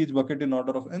sorting each bucket in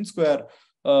order of n square.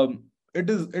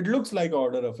 It looks like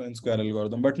order of n square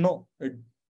algorithm, but no,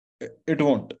 it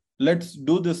won't. Let's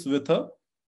do this with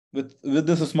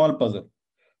this small puzzle.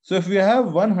 So if we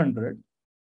have 100,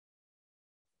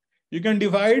 you can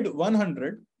divide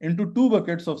 100 into two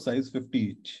buckets of size 50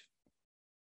 each.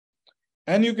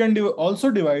 And you can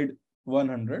also divide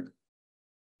 100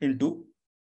 into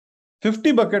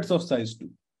 50 buckets of size 2,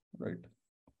 right?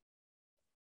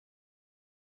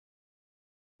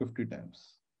 50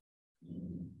 times.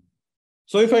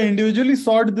 So if I individually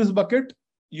sort this bucket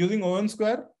using O(n)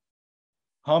 square,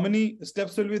 how many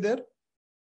steps will be there?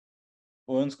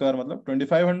 O(n) square matlab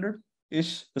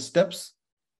 2500-ish steps.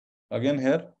 Again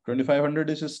here,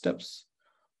 2500-ish steps.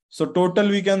 So total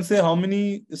we can say how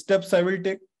many steps I will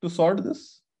take to sort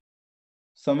this?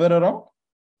 Somewhere around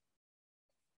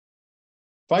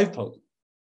 5,000.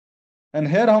 And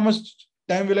here how much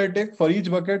time will I take for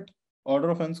each bucket?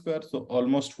 Order of n square. So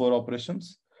almost 4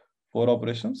 operations. 4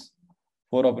 operations.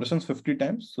 4 operations 50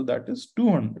 times. So that is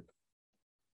 200.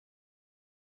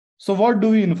 So what do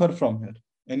we infer from here?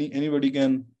 Anybody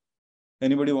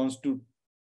wants to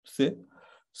say?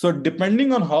 So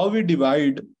depending on how we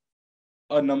divide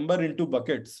a number into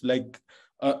buckets, like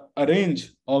a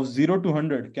range of 0 to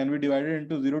 100 can be divided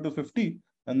into 0 to 50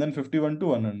 and then 51 to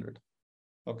 100.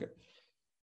 Okay.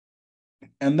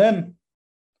 And then,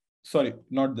 sorry,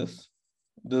 not this.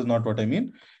 This is not what I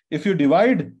mean. If you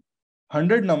divide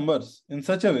 100 numbers in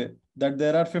such a way that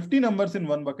there are 50 numbers in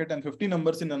one bucket and 50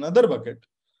 numbers in another bucket,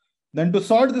 then to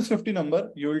sort this 50 number,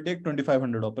 you will take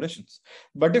 2500 operations.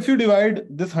 But if you divide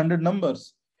this 100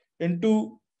 numbers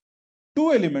into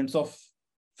two elements of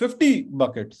 50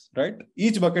 buckets, right?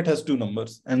 Each bucket has 2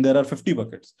 numbers and there are 50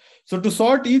 buckets. So to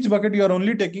sort each bucket, you are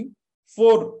only taking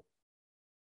 4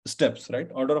 steps, right?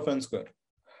 Order of n square.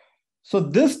 So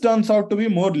this turns out to be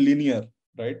more linear,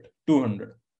 right?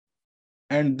 200.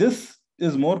 And this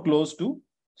is more close to,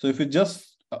 so if you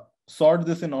just sort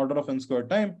this in order of n square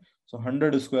time, so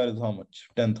 100 square is how much?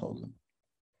 10,000.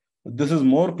 This is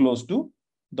more close to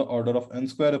the order of n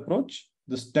square approach.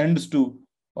 This tends to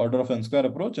order of n square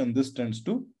approach, and this tends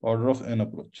to order of n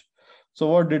approach. So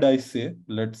what did I say?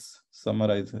 Let's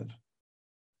summarize here.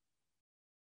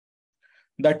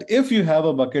 That if you have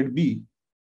a bucket B,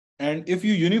 and if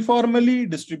you uniformly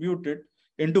distribute it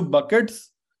into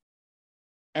buckets,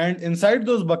 and inside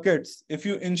those buckets, if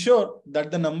you ensure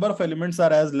that the number of elements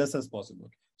are as less as possible.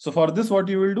 So for this, what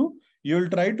you will do? You will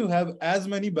try to have as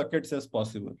many buckets as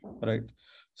possible, right?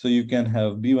 So you can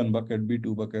have B1 bucket,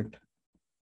 B2 bucket,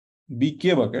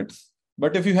 BK buckets.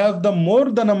 But if you have the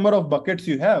more the number of buckets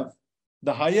you have,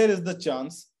 the higher is the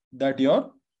chance that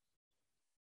your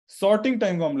sorting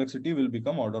time complexity will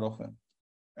become order of n.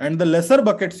 And the lesser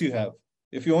buckets you have,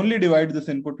 if you only divide this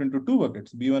input into 2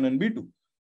 buckets, B1 and B2,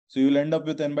 so you will end up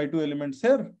with n by 2 elements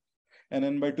here and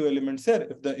n by 2 elements here.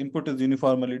 If the input is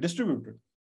uniformly distributed,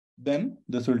 then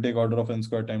this will take order of n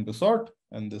square time to sort,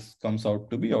 and this comes out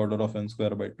to be order of n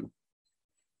square by 2.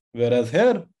 Whereas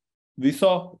here, we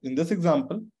saw in this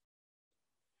example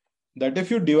that if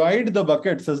you divide the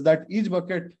buckets such that each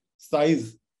bucket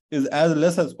size is as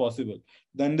less as possible,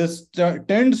 then this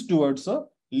tends towards a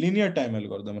linear time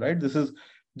algorithm, right? This is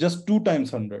just 2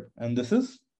 times 100, and this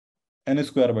is n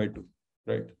square by 2,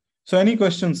 right? So any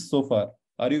questions so far?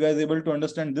 Are you guys able to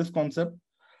understand this concept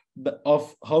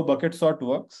of how bucket sort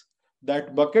works?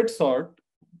 That bucket sort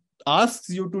asks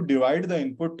you to divide the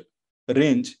input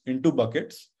range into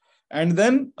buckets and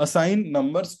then assign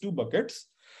numbers to buckets.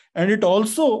 And it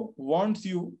also wants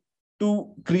you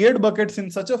to create buckets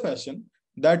in such a fashion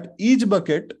that each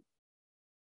bucket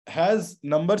has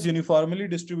numbers uniformly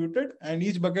distributed and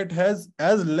each bucket has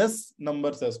as less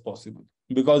numbers as possible,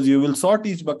 because you will sort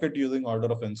each bucket using order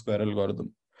of n square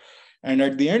algorithm. And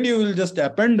at the end, you will just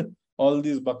append all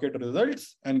these bucket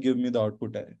results and give me the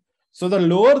output array. So the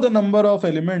lower the number of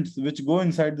elements which go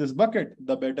inside this bucket,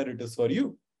 the better it is for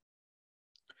you.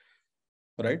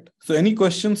 Right? So any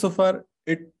questions so far?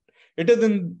 It is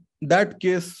in that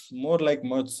case more like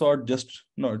merge sort, just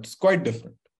no, it's quite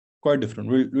different. Quite different.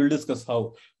 We'll discuss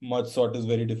how merge sort is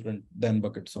very different than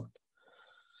bucket sort.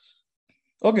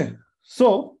 Okay,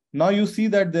 so now you see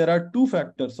that there are two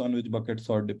factors on which bucket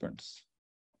sort depends.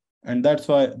 And that's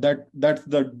why that's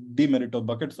the demerit of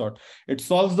bucket sort. It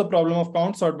solves the problem of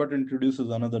count sort, but introduces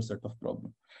another set of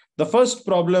problem. The first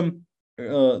problem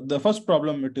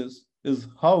it is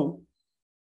how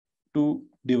to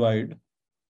divide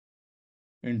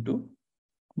into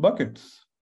buckets.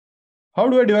 How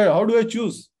do I divide? How do I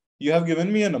choose? You have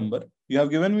given me a number, you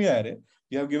have given me an array,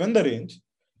 you have given the range,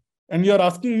 and you're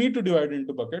asking me to divide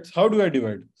into buckets. How do I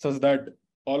divide such that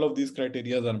all of these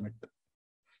criteria are met?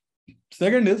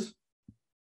 Second is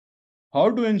how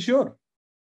to ensure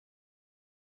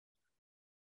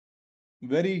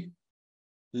very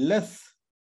less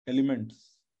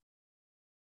elements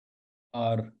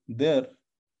are there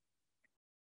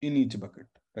in each bucket,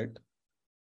 right?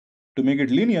 To make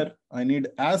it linear, I need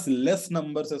as less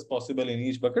numbers as possible in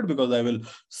each bucket because I will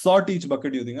sort each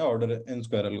bucket using an order n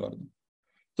square algorithm.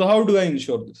 So how do I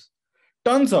ensure this?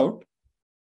 Turns out,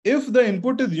 if the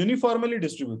input is uniformly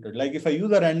distributed, like if I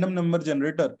use a random number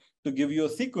generator to give you a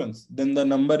sequence, then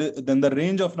the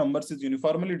range of numbers is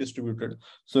uniformly distributed.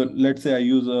 So let's say I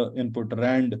use a input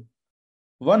rand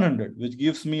 100, which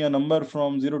gives me a number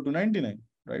from 0 to 99.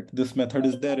 Right? This method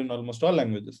is there in almost all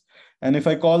languages. And if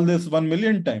I call this 1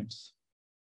 million times,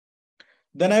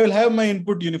 then I will have my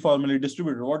input uniformly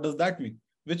distributed. What does that mean?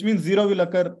 Which means 0 will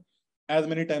occur as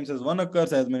many times as 1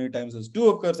 occurs, as many times as 2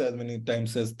 occurs, as many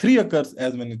times as 3 occurs,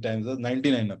 as many times as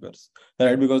 99 occurs.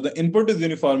 Right? Because the input is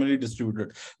uniformly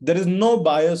distributed. There is no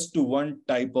bias to one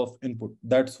type of input.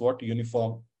 That's what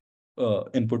uniform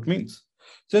input means.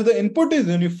 So if the input is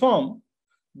uniform,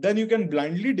 then you can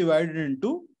blindly divide it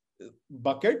into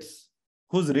buckets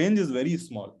whose range is very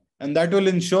small, and that will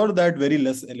ensure that very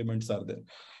less elements are there.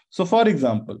 So for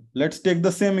example, let's take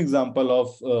the same example of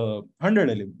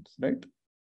 100 elements, right?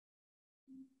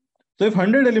 So if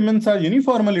 100 elements are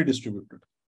uniformly distributed,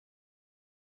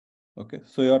 okay,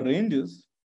 so your range is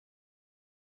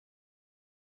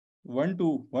 1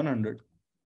 to 100,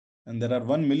 and there are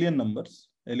 1 million numbers,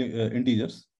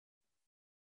 integers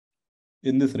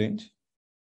in this range.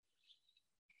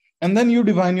 And then you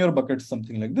define your buckets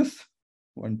something like this: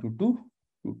 1 to 2,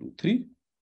 2 to 3,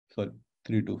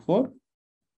 3 to 4,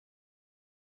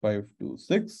 5 to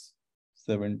 6,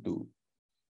 7 to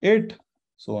 8,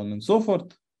 so on and so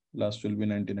forth. Last will be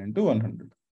 99 to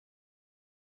 100.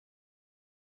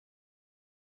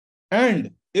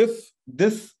 And if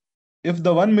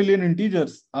the 1 million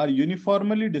integers are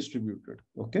uniformly distributed,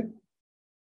 okay,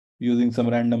 using some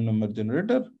random number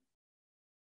generator,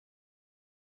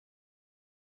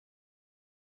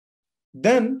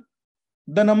 then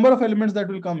the number of elements that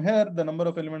will come here, the number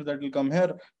of elements that will come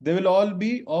here, they will all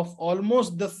be of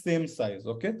almost the same size.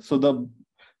 Okay, so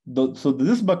so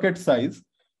this bucket size,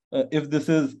 if this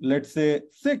is, let's say,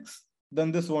 6,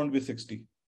 then this won't be 60,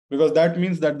 because that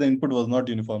means that the input was not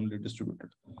uniformly distributed.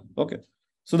 Okay,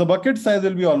 so the bucket size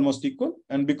will be almost equal,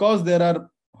 and because there are,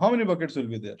 how many buckets will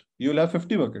be there? You will have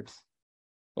 50 buckets.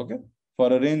 Okay,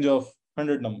 for a range of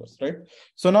 100 numbers, right?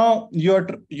 So now you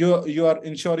are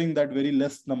ensuring that very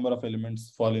less number of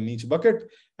elements fall in each bucket,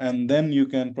 and then you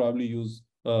can probably use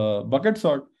bucket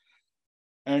sort,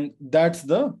 and that's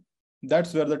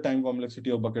where the time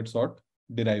complexity of bucket sort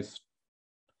derives.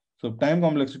 So time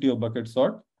complexity of bucket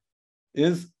sort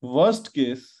is worst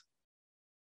case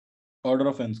order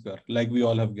of n square, like we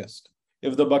all have guessed.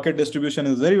 If the bucket distribution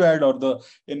is very bad or the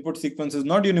input sequence is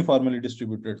not uniformly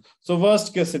distributed, so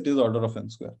worst case it is order of n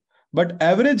square. But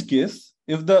average case,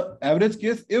 if the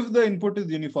input is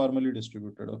uniformly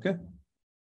distributed, okay,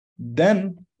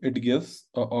 then it gives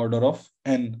an order of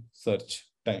n search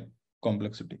time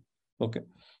complexity. Okay,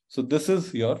 so this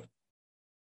is your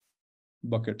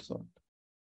bucket sort.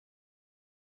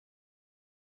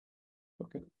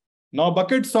 Okay, now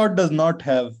bucket sort does not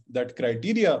have that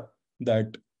criteria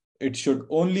that it should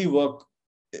only work.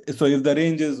 So if the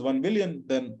range is 1 billion,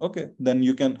 then okay, then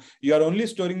you are only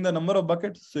storing the number of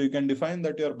buckets. So you can define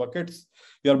that your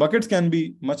buckets can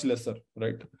be much lesser,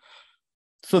 right?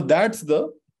 So that's the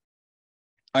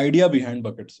idea behind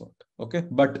bucket sort. Okay,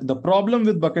 but the problem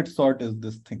with bucket sort is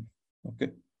this thing.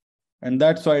 Okay, and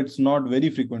that's why it's not very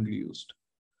frequently used.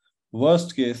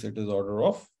 Worst case, it is order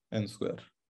of n square.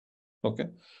 Okay,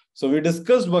 so we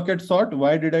discussed bucket sort.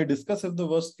 Why did I discuss if the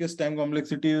worst case time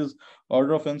complexity is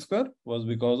order of n square? Was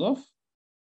because of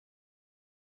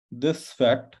this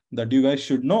fact that you guys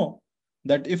should know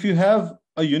that if you have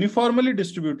a uniformly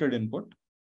distributed input,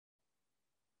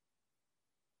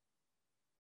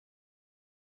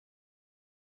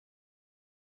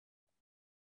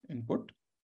 input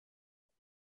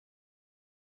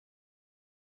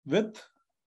with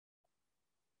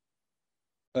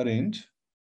a range.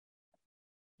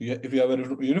 If you have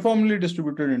a uniformly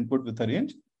distributed input with a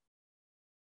range,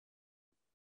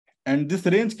 and this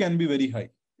range can be very high.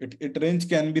 It range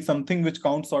can be something which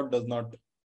count sort does not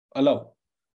allow.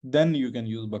 Then you can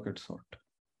use bucket sort.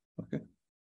 Okay.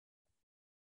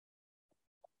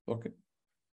 Okay.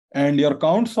 And your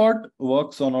count sort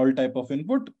works on all type of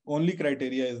input. Only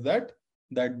criteria is that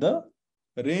the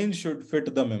range should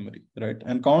fit the memory, right?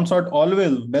 And count sort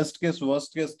always, best case,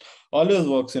 worst case, always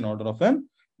works in order of n.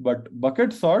 But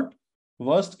bucket sort,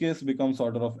 worst case becomes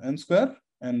order of n square,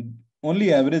 and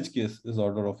only average case is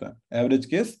order of n. Average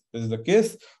case is the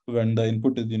case when the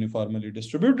input is uniformly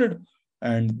distributed.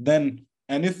 And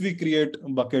if we create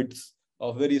buckets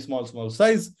of very small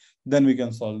size, then we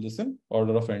can solve this in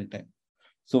order of n time.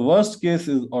 So worst case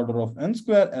is order of n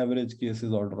square, average case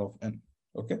is order of n.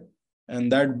 Okay.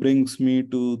 And that brings me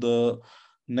to the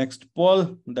next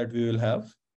poll that we will have,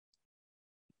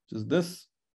 which is this.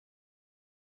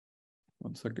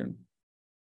 1 second.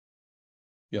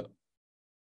 Yeah.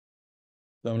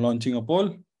 So I'm launching a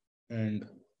poll, and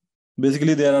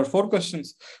basically there are 4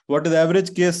 questions. What is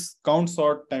average case count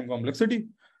sort time complexity?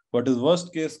 What is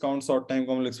worst case count sort time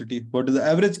complexity? What is the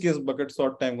average case bucket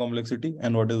sort time complexity?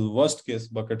 And what is worst case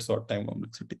bucket sort time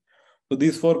complexity? So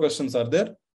these 4 questions are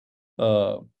there.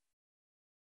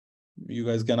 You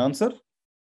guys can answer.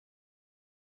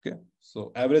 Okay.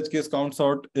 So average case count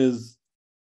sort is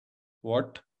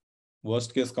what?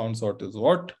 Worst case count sort is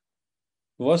what?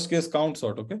 Worst case count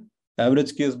sort, okay?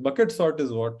 Average case bucket sort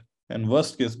is what? And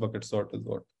worst case bucket sort is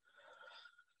what?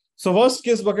 So worst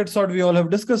case bucket sort we all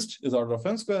have discussed is order of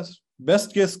n squares.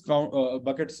 Best case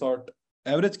bucket sort,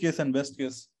 average case and best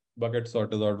case bucket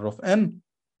sort is order of n.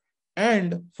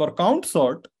 And for count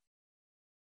sort,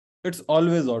 it's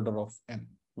always order of n.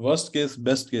 Worst case,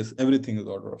 best case, everything is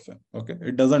order of n. Okay,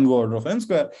 it doesn't go order of n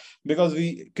square because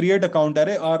we create a count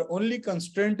array. Our only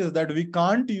constraint is that we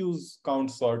can't use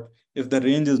count sort if the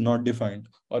range is not defined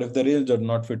or if the range does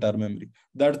not fit our memory.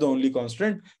 That's the only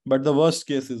constraint. But the worst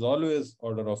case is always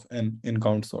order of n in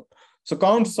count sort. So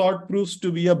count sort proves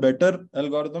to be a better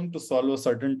algorithm to solve a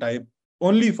certain type,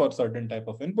 only for certain type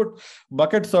of input.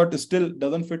 Bucket sort still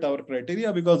doesn't fit our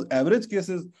criteria because average case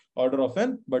is order of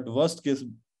n, but worst case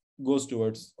goes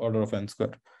towards order of n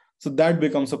square. So that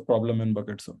becomes a problem in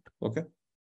bucket sort. Okay.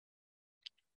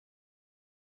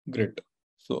 Great.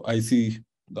 So I see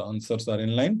the answers are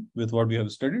in line with what we have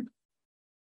studied.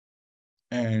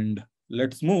 And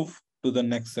let's move to the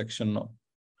next section now.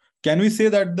 Can we say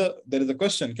that there is a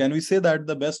question? Can we say that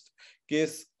the best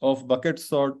case of bucket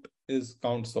sort is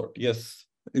count sort? Yes,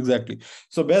 exactly.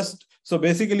 So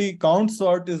basically count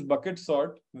sort is bucket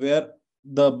sort where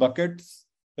the buckets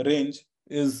range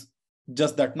is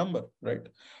just that number, right?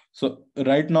 So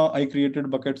right now I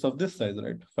created buckets of this size,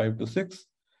 right? 5 to 6,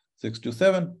 6 to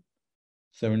 7,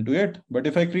 7 to 8. But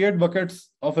if I create buckets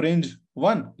of range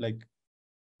 1, like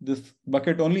this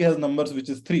bucket only has numbers which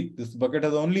is 3. This bucket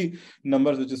has only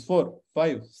numbers which is 4,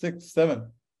 5, 6,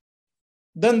 7.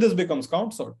 Then this becomes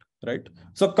count sort, right?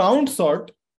 So count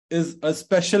sort is a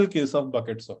special case of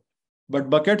bucket sort. But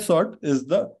bucket sort is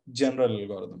the general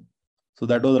algorithm. So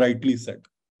that was rightly said.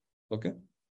 Okay.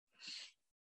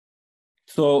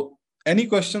 So any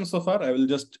questions so far? I will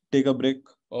just take a break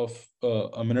of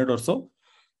a minute or so.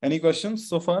 Any questions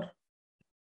so far?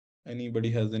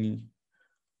 Anybody has any?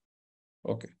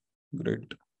 Okay,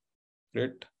 great.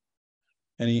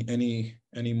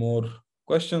 Any more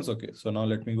questions? Okay, so now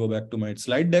let me go back to my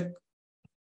slide deck.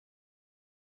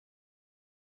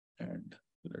 And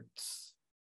let's.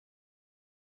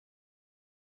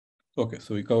 Okay,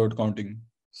 so we covered counting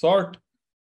sort,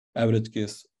 average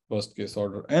case, worst case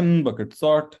order n, bucket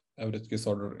sort, average case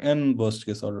order n, worst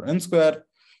case order n square.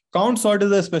 Count sort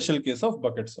is a special case of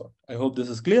bucket sort. I hope this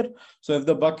is clear. So if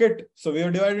the bucket, so we are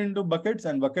divided into buckets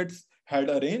and buckets had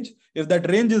a range. If that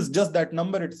range is just that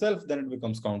number itself, then it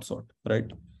becomes count sort, right?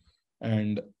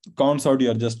 And count sort,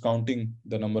 you are just counting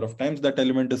the number of times that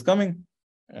element is coming.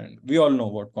 And we all know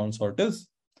what count sort is.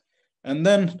 And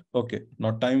then, okay,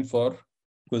 now time for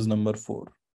quiz number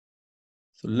 4.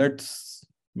 So let's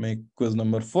make quiz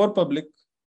number 4 public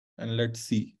and let's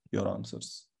see your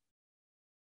answers.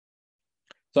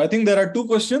 So I think there are 2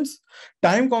 questions.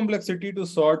 Time complexity to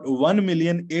sort 1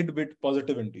 million 8-bit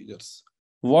positive integers.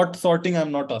 What sorting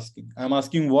I'm not asking. I'm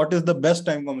asking what is the best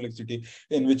time complexity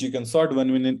in which you can sort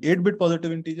 1 million 8-bit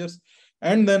positive integers.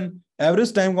 And then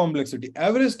average time complexity.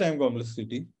 Average time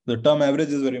complexity, the term average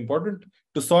is very important,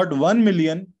 to sort 1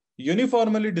 million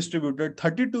uniformly distributed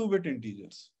 32-bit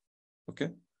integers. Okay,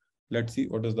 let's see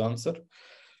what is the answer.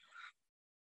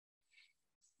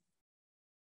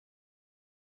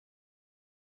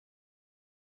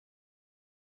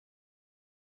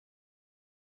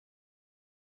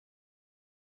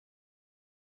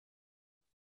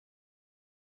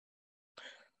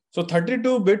 So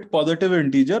 32-bit positive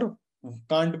integer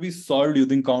can't be solved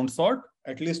using count sort,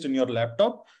 at least in your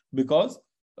laptop, because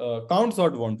count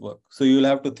sort won't work. So you'll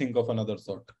have to think of another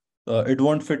sort. It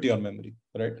won't fit your memory,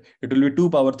 right? It will be 2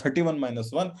 power 31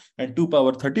 minus 1, and 2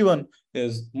 power 31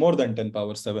 is more than 10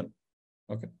 power 7.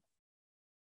 Okay.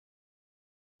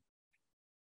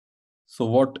 So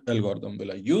what algorithm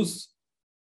will I use?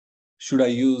 Should I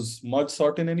use merge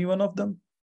sort in any one of them?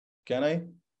 Can I?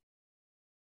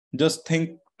 Just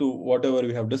think to whatever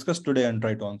we have discussed today and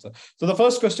try to answer. So the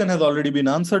first question has already been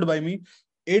answered by me.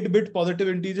 8-bit positive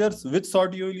integers, which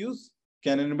sort you will use?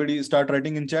 Can anybody start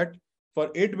writing in chat? For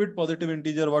 8-bit positive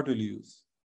integer, what will you use?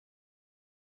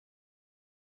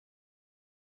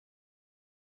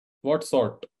 What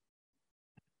sort?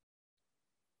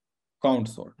 Count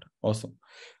sort. Awesome.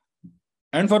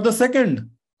 And for the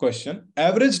second question,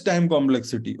 average time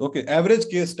complexity. Okay, average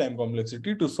case time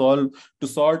complexity to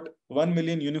sort 1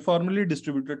 million uniformly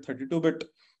distributed 32-bit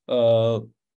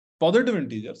positive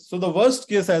integers. So the worst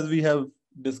case, as we have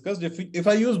discussed, if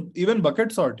I use even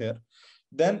bucket sort here,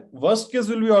 then worst case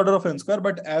will be order of n square,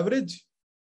 but average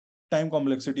time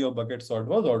complexity of bucket sort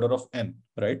was order of n,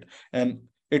 right? And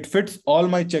it fits all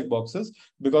my checkboxes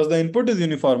because the input is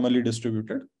uniformly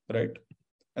distributed, right?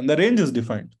 And the range is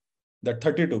defined, that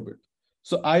 32-bit.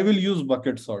 So I will use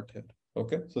bucket sort here.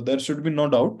 Okay, so there should be no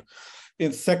doubt.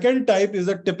 In second type is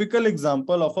a typical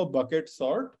example of a bucket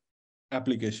sort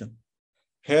application.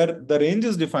 Here the range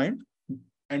is defined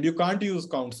and you can't use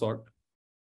count sort,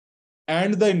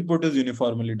 and the input is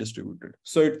uniformly distributed.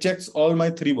 So it checks all my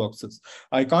 3 boxes.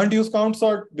 I can't use count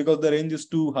sort because the range is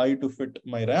too high to fit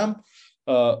my RAM.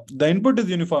 The input is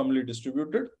uniformly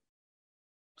distributed.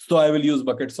 So I will use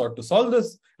bucket sort to solve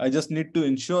this. I just need to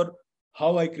ensure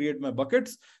how I create my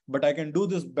buckets, but I can do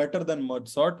this better than merge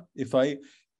sort if I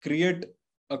create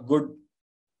a good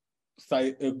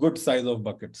size of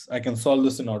buckets. I can solve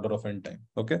this in order of n time.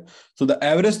 Okay. So the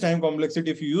average time complexity,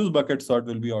 if you use bucket sort,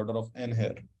 will be order of n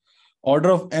here.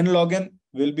 Order of n log n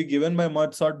will be given by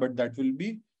merge sort, but that will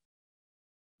be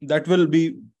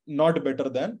not better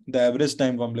than the average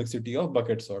time complexity of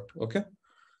bucket sort. Okay.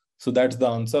 So that's the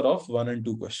answer of 1 and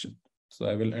 2 question. So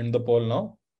I will end the poll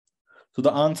now. So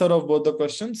the answer of both the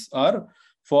questions are,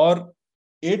 for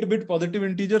 8-bit positive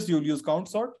integers, you will use count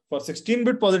sort. For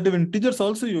 16-bit positive integers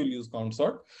also, you will use count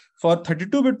sort. For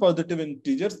 32-bit positive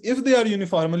integers, if they are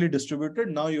uniformly distributed,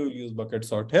 now you will use bucket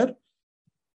sort here,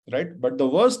 right? But the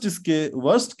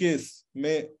worst case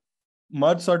may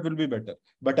merge sort will be better,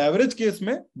 but average case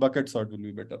may bucket sort will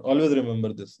be better. Always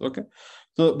remember this. Okay.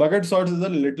 So bucket sort is a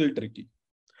little tricky.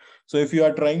 So if you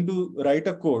are trying to write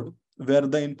a code where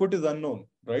the input is unknown,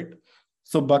 right?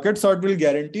 So bucket sort will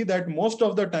guarantee that most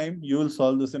of the time you will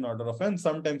solve this in order of n.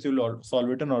 Sometimes you will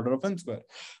solve it in order of n square.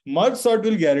 Merge sort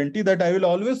will guarantee that I will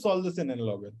always solve this in n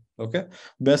log n. Okay.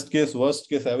 Best case, worst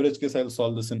case, average case, I will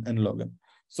solve this in n log n.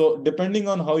 So depending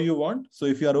on how you want. So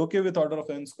if you are okay with order of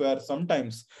n square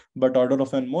sometimes, but order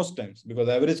of n most times, because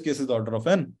average case is order of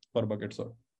n for bucket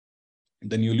sort,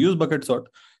 then you'll use bucket sort.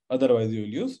 Otherwise, you will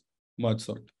use merge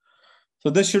sort. So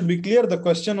this should be clear. The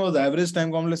question was average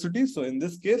time complexity. So in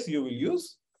this case, you will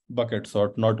use bucket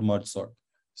sort, not merge sort.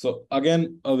 So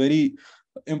again, a very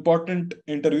important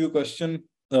interview question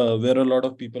where a lot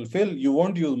of people fail. You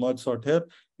won't use merge sort here.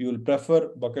 You will prefer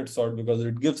bucket sort because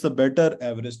it gives a better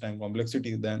average time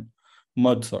complexity than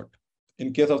merge sort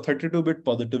in case of 32-bit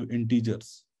positive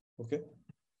integers. Okay.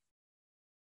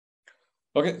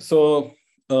 Okay. So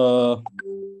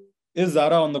is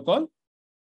Zara on the call?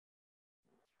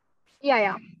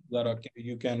 Yeah. Zara,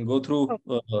 you can go through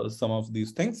some of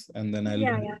these things and then I'll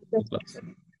class.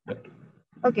 Yeah.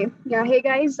 Okay. Yeah. Hey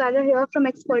guys, Zara here from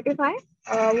Expertify.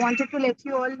 Wanted to let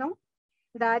you all know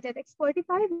that at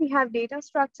Expertify, we have data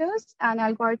structures and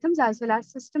algorithms as well as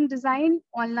system design,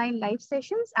 online live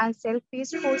sessions, and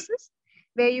self-paced courses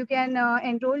where you can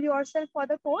enroll yourself for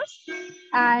the course.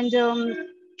 And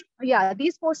yeah,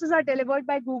 these courses are delivered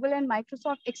by Google and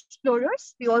Microsoft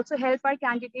Explorers. We also help our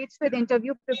candidates with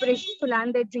interview preparation to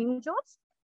land their dream jobs.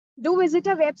 Do visit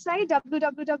our website,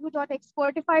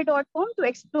 www.expertify.com, to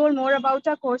explore more about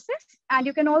our courses. And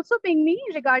you can also ping me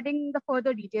regarding the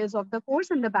further details of the course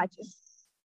and the batches.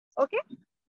 Okay?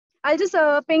 I'll just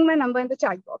ping my number in the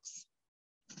chat box.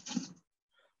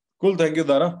 Cool. Thank you,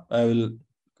 Dara. I will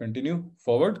continue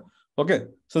forward. Okay.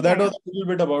 So that was a little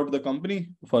bit about the company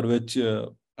for which I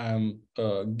am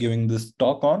giving this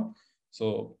talk on.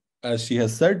 So as she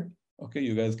has said, okay,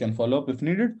 you guys can follow up if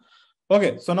needed.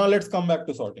 Okay. So now let's come back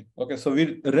to sorting. Okay. So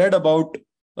we read about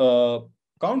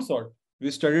count sort.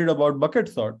 We studied about bucket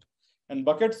sort. And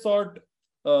bucket sort,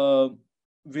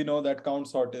 we know that count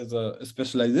sort is a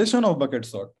specialization of bucket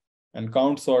sort. And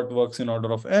count sort works in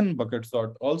order of n. Bucket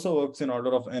sort also works in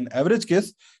order of n average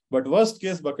case, but worst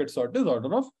case bucket sort is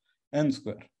order of n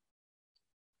square.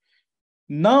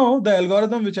 Now the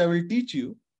algorithm which I will teach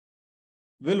you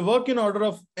will work in order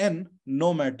of n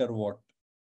no matter what.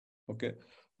 Okay,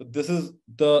 so this is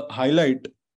the highlight,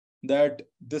 that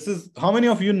this is, how many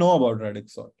of you know about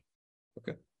Radix Sort?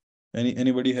 Okay,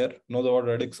 anybody here knows about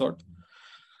Radix Sort?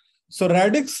 So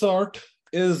Radix Sort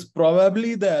is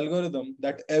probably the algorithm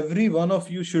that every one of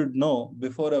you should know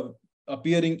before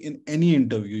appearing in any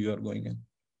interview you are going in.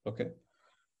 Okay.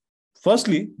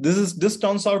 Firstly, this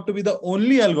turns out to be the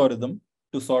only algorithm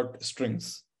to sort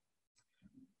strings.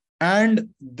 And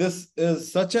this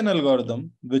is such an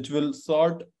algorithm which will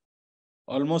sort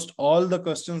almost all the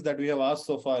questions that we have asked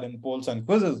so far in polls and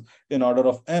quizzes in order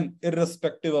of n,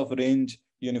 irrespective of range,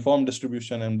 uniform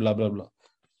distribution, and blah, blah, blah.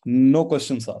 No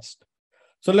questions asked.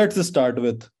 So let's start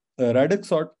with Radix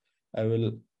Sort. I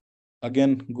will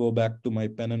again go back to my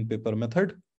pen and paper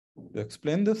method to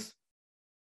explain this.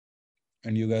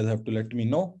 And you guys have to let me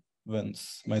know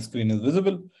once my screen is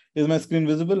visible. Is my screen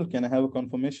visible? Can I have a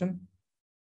confirmation?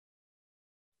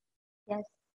 Yes.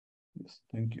 Yes,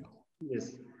 thank you.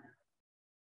 Yes.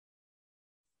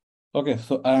 Okay,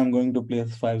 so I am going to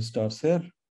place 5 stars here.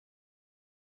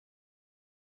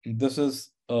 This is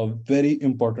a very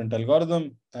important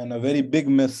algorithm and a very big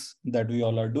miss that we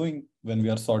all are doing when we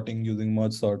are sorting using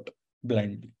merge sort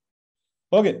blindly.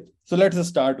 Okay, so let's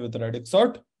start with Radix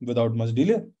Sort without much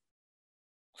delay.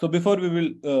 So before we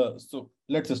will, so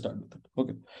let's start with it.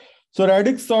 Okay, so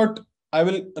Radix Sort, I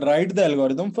will write the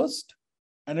algorithm first,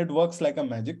 and it works like a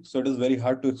magic. So it is very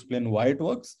hard to explain why it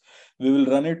works. We will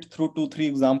run it through 2-3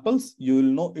 examples. You will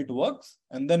know it works,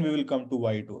 and then we will come to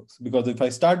why it works. Because if I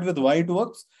start with why it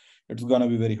works, it's gonna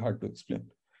be very hard to explain.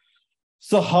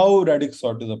 So how Radix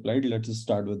Sort is applied, let's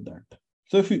start with that.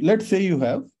 So if you, let's say you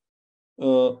have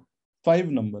 5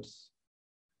 numbers.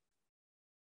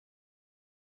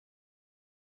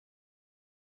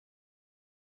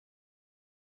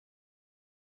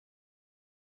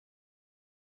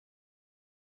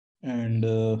 And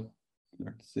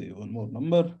let's say one more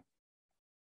number.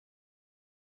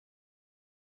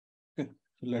 Okay,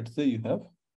 so let's say you have,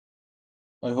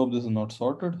 I hope this is not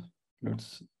sorted.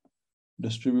 Let's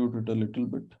distribute it a little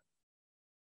bit.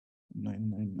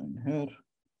 999 here,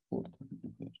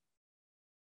 432 here.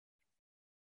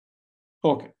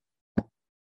 Okay.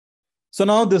 So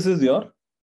now this is your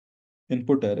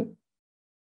input array.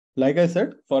 Like I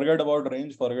said, forget about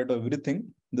range, forget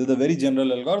everything. This is a very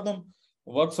general algorithm.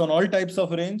 Works on all types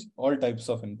of range, all types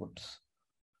of inputs.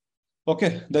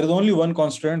 Okay, there is only one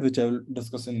constraint which I will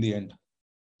discuss in the end.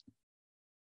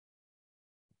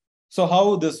 So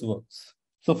how this works?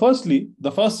 So firstly,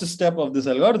 the first step of this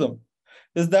algorithm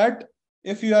is that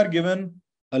if you are given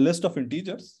a list of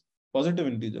integers, positive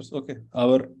integers, okay,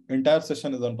 our entire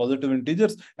session is on positive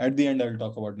integers. At the end, I will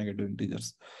talk about negative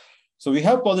integers. So we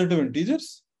have positive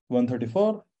integers,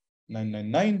 134,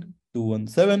 999,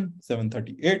 217,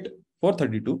 738,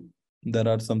 432. There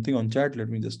are something on chat. Let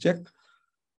me just check.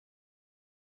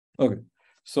 Okay,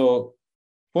 so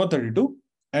 432.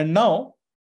 And now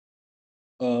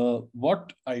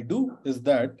what I do is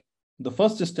that the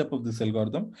first step of this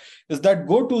algorithm is that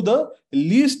go to the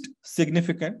least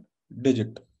significant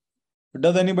digit.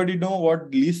 Does anybody know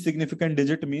what least significant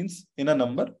digit means in a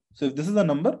number? So if this is a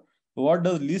number, what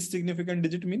does least significant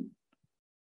digit mean?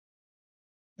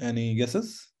 Any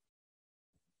guesses?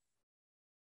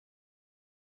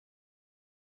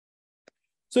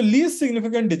 So least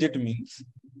significant digit means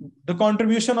the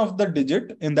contribution of the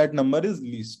digit in that number is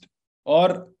least,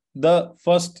 or the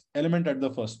first element at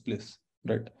the first place,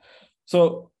 right?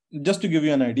 So just to give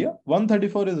you an idea,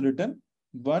 134 is written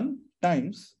 1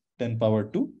 times 10 power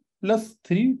 2 plus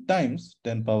 3 times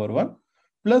 10 power 1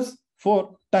 plus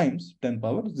 4 times 10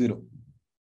 power 0.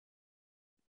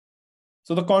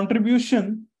 So the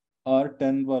contribution are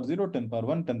 10 power 0, 10 power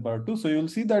 1, 10 power 2. So you will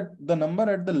see that the number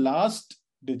at the last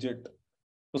digit,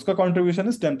 uska contribution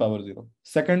is 10 power 0.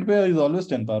 Second pair is always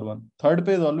 10 power 1. Third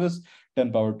pair is always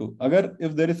 10 power 2. Agar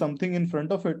if there is something in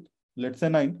front of it, let's say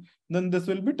 9, then this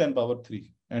will be 10 power 3.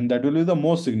 And that will be the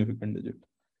most significant digit.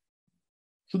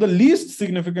 So the least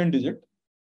significant digit,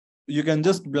 you can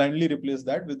just blindly replace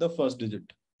that with the first digit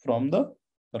from the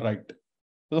right.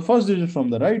 So the first digit from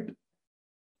the right,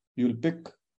 you will pick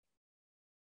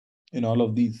in all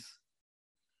of these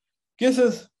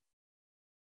cases.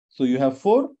 So you have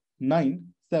 4, 9,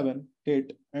 7,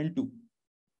 8, and 2.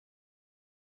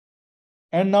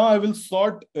 And now I will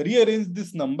rearrange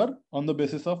this number on the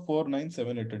basis of 4, 9,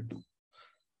 7, 8, and 2.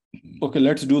 Okay,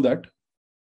 let's do that.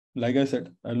 Like I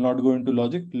said, I'll not go into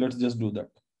logic. Let's just do that.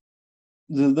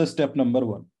 This is the step number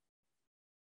 1.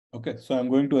 Okay, so I'm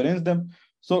going to arrange them.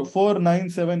 So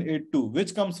 49782,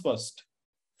 which comes first?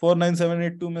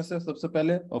 49782 में से सबसे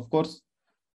पहले, of course,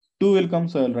 2 will come,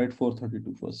 so I'll write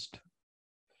 432 first.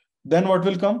 Then what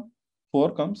will come?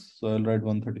 4 comes, so I'll write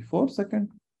 134 second.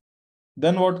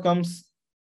 Then what comes?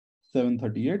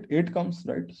 738, 8 comes,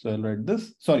 right? So I'll write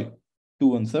this. Sorry,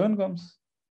 217 comes.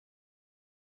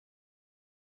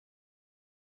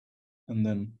 And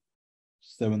then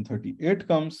 738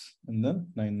 comes, and then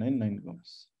 999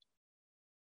 comes.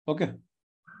 Okay.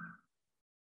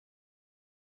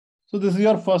 So this is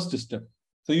your first step.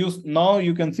 So now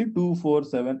you can see 2, 4,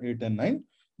 7, 8, and 9.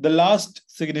 The last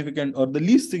significant or the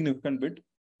least significant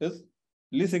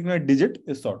digit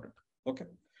is sorted. Okay.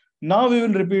 Now we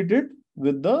will repeat it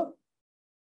with the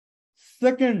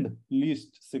second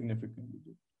least significant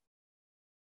digit.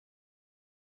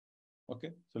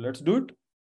 Okay, so let's do it.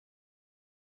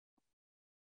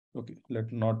 Okay,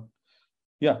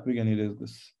 we can erase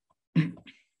this.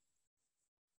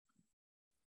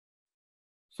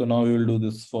 So now we will do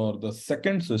this for the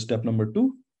second. So step number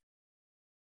 2.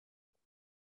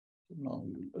 Now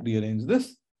we will rearrange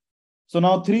this. So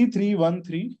now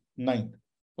 33139.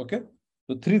 Okay,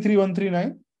 so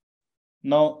 33139.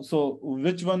 Now, so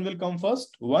which one will come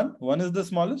first? 1. 1 is the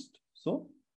smallest. So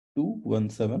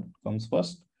 217 comes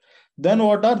first. Then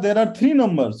there are 3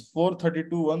 numbers,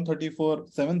 432, 134,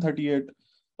 738.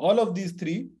 All of these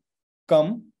 3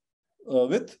 come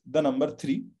with the number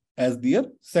 3 as their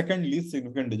second least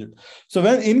significant digit. So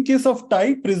when in case of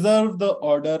tie, preserve the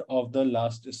order of the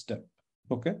last step.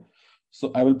 Okay.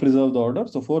 So I will preserve the order.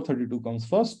 So 432 comes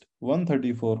first,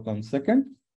 134 comes second,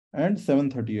 and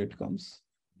 738 comes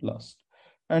last.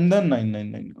 And then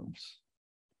 999 comes.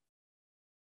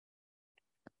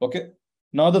 Okay.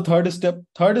 Now the third step.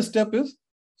 Third step is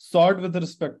sort with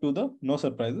respect to the, no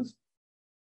surprises,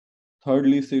 third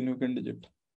least significant digit.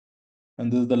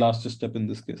 And this is the last step in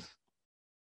this case.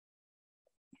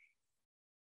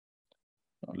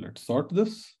 Now let's sort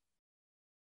this.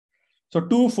 So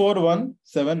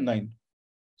 24179.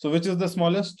 So which is the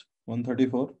smallest?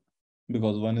 134,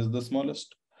 because 1 is the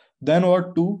smallest. Then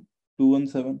what? 2,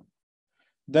 217.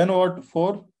 Then what?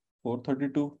 4,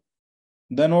 432.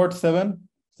 Then what? 7,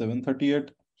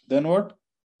 738. Then what?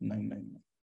 999.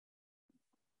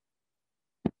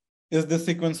 Is this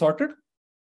sequence sorted?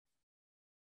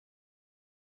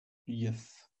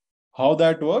 Yes. How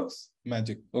that works?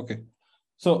 Magic. Okay.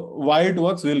 So why it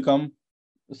works will come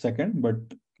second, but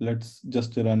let's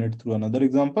just run it through another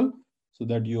example so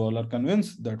that you all are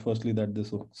convinced that firstly that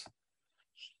this works.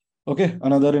 Okay,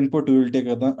 another input, we will take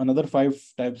another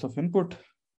 5 types of input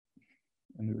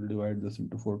and we will divide this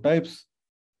into 4 types.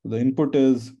 So the input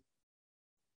is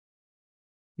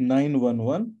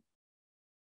 911,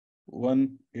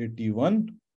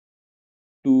 181,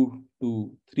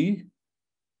 223,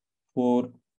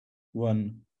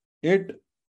 418,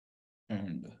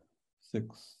 and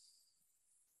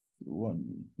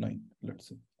 619, let's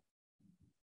say.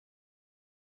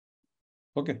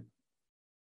 Okay.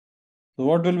 So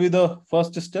what will be the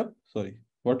first step? Sorry,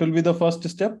 what will be the first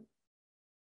step?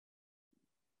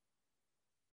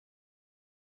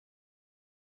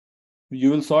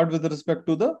 You will sort with respect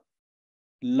to the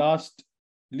least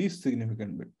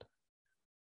significant bit.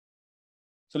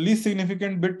 So least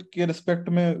significant bit ke respect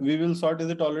mein we will sort. Is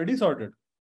it already sorted?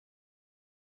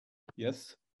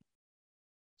 Yes.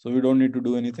 So we don't need to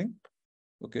do anything.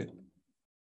 Okay.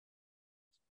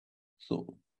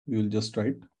 So we will just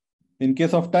write. In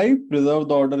case of type, preserve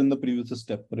the order in the previous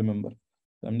step. Remember,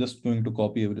 I'm just going to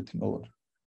copy everything over.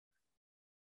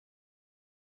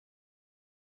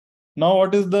 Now,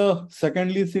 what is the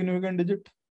second least significant digit?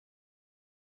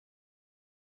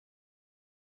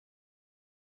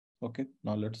 Okay,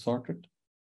 now let's sort it.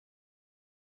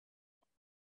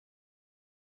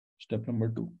 Step number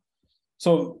 2.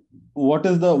 So what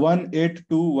is the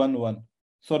 18211?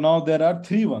 So now there are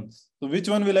 3 ones. So which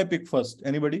one will I pick first?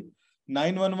 Anybody?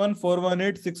 911,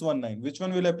 418, 619. Which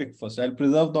one will I pick first? I'll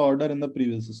preserve the order in the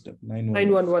previous step.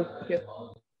 911. Yeah.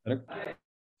 Correct.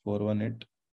 418,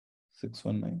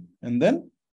 619. And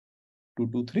then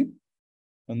 223.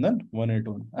 And then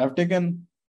 181. I've taken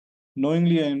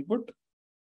knowingly an input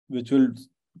which will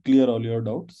clear all your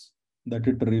doubts that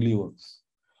it really works.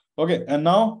 Okay. And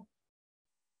now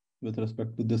with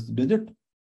respect to this digit,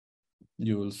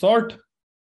 you will sort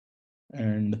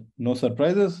and no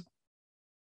surprises.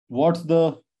 What's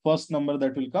the first number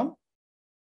that will come?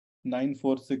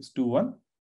 94621,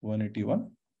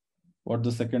 181. What's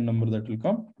the second number that will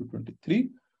come?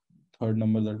 223. Third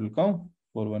number that will come?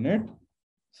 418,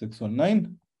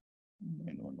 619,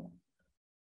 911.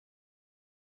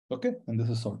 Okay, and this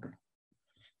is sorted.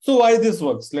 So why this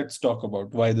works? Let's talk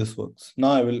about why this works.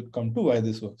 Now I will come to why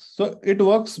this works. So it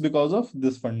works because of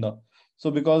this funda.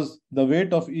 So because the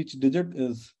weight of each digit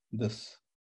is this,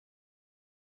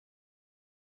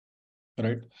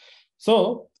 right?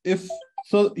 So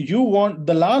you want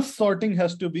the last sorting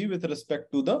has to be with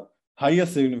respect to the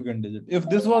highest significant digit. If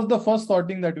this was the first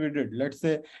sorting that we did, let's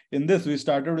say in this, we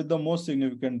started with the most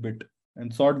significant bit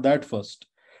and sort that first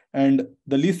and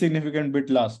the least significant bit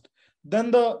last,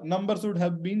 then the numbers would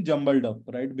have been jumbled up,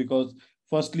 right? Because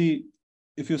firstly,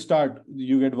 if you start,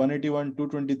 you get 181,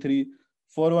 223,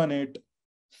 418,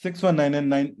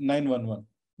 619 and 911,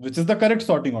 which is the correct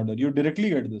sorting order. You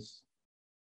directly get this.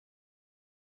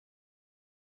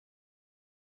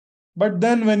 But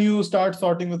then when you start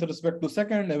sorting with respect to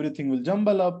second, everything will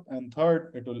jumble up, and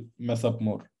third, it will mess up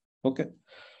more. Okay.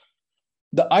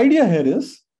 The idea here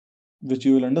is, which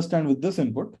you will understand with this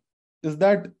input, is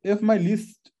that if my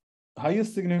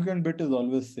highest significant bit is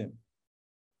always same.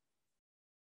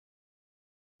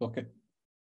 Okay.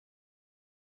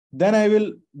 Then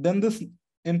this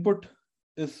input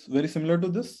is very similar to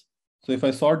this. So if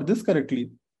I sort this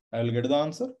correctly, I will get the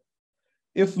answer.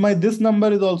 If this number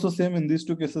is also same in these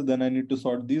two cases, then I need to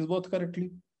sort these both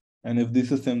correctly. And if this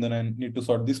is same, then I need to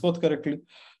sort these both correctly.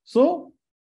 So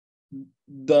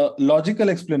the logical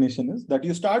explanation is that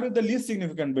you start with the least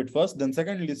significant bit first, then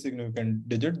second least significant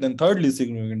digit, then third least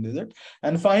significant digit,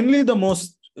 and finally the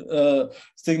most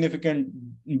significant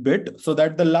bit, so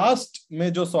that the last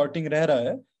mein jo sorting reh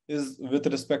raha hai is with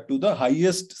respect to the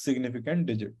highest significant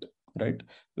digit, right?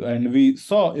 And we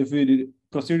saw if we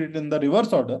proceed it in the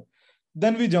reverse order,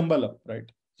 then we jumble up,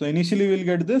 right? So initially we'll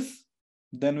get this,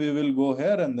 then we will go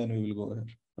here, and then we will go here,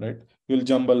 right? We'll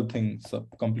jumble things up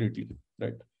completely,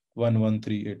 right?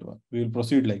 11381. We will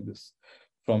proceed like this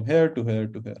from here to here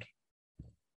to here.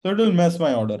 So it will mess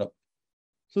my order up.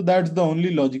 So that's the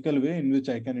only logical way in which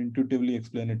I can intuitively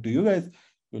explain it to you guys.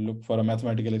 We'll look for a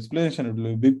mathematical explanation. It will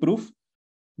be a big proof.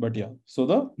 But yeah,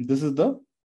 so this is the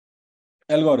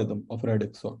algorithm of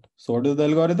Radix Sort. So what is the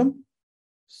algorithm?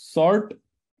 Sort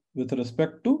with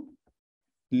respect to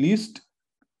least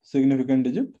significant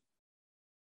digit,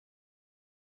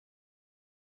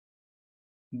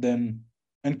 then,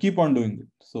 and keep on doing it.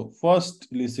 So first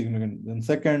least significant, then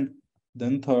second,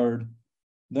 then third,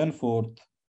 then fourth,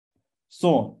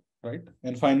 so on, right?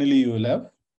 And finally you will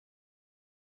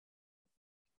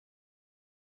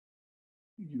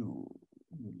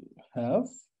have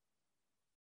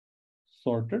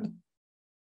sorted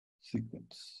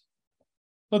sequence.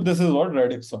 So this is what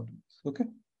Radix Sort is. Okay.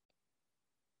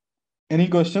 Any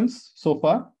questions so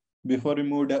far? Before we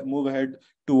move ahead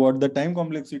to what the time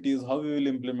complexity is, how we will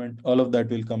implement, all of that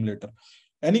will come later.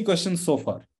 Any questions so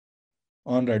far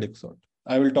on Radix Sort?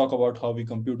 I will talk about how we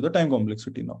compute the time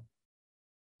complexity now.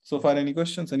 So far, any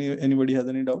questions? Anybody has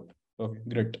any doubt? Okay,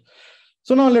 great.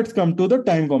 So now let's come to the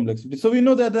time complexity. So we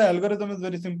know that the algorithm is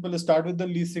very simple. Start with the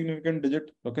least significant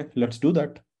digit. Okay, let's do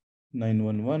that.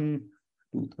 911,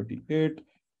 238,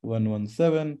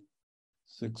 117,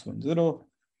 610,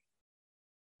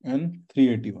 and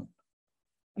 381.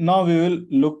 Now we will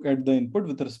look at the input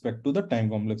with respect to the time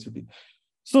complexity.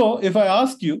 So if I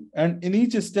ask you, and in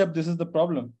each step, this is the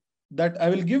problem, that I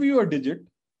will give you a digit,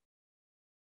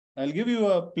 I'll give you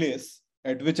a place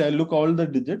at which I look all the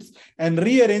digits and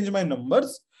rearrange my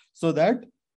numbers so that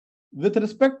with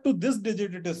respect to this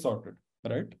digit, it is sorted,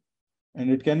 right? And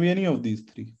it can be any of these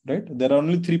three, right? There are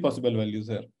only three possible values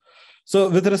here. So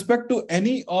with respect to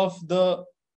any of the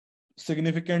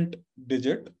significant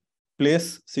digit,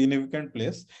 significant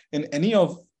place,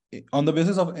 on the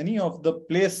basis of any of the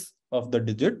place of the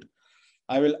digit,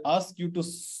 I will ask you to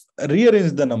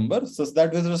rearrange the number such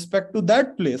that with respect to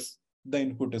that place, the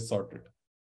input is sorted.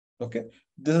 Okay,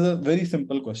 this is a very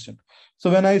simple question. So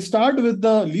when I start with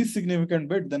the least significant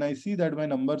bit, then I see that my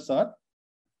numbers are,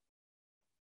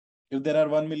 if there are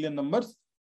 1 million numbers,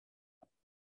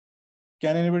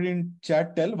 can anybody in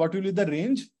chat tell what will be the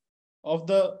range of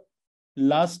the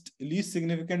least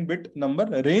significant bit number,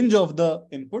 range of the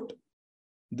input?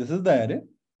 This is the array.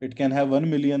 It can have 1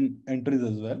 million entries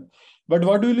as well. But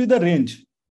what will be the range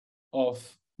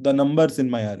of the numbers in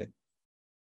my array?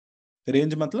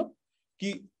 Range matlab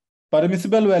ki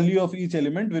permissible value of each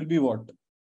element will be what?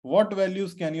 What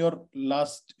values can your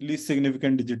least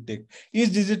significant digit take?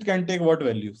 Each digit can take what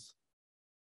values?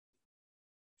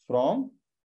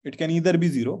 It can either be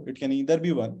 0, it can either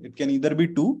be 1, it can either be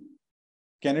 2.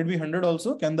 Can it be 100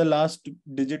 also? Can the last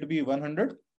digit be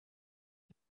 100?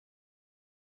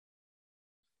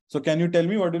 So can you tell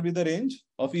me what will be the range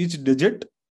of each digit?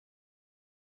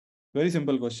 Very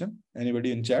simple question.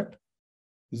 Anybody in chat?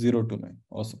 0 to 9.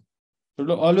 Awesome. So it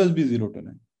will always be 0 to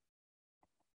 9.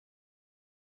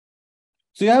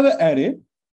 So you have an array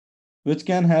which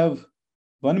can have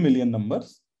 1 million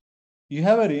numbers. You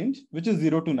have a range which is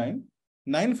 0 to 9.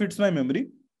 9 fits my memory.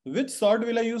 Which sort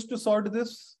will I use to sort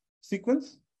this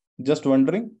sequence? Just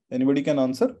wondering. Anybody can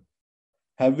answer.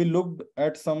 Have we looked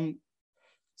at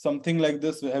something like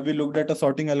this? Have we looked at a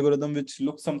sorting algorithm which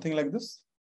looks something like this?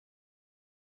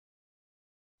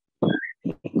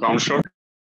 Count sort.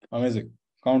 Amazing.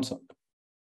 Count sort.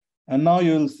 And now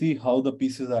you will see how the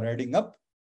pieces are adding up.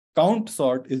 Count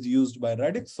sort is used by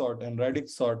Radix Sort, and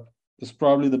Radix Sort is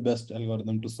probably the best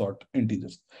algorithm to sort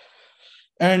integers.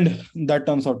 And that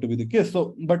turns out to be the case.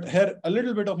 So, but here a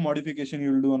little bit of modification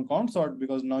you will do on count sort,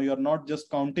 because now you're not just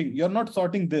counting, you're not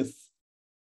sorting this.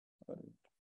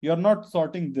 You're not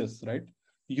sorting this, right?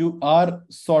 You are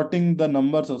sorting the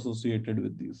numbers associated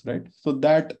with these, right? So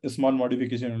that small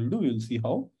modification we'll do. We'll see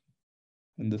how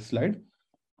in this slide.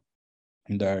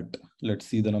 That let's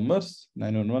see the numbers: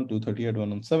 911, 238,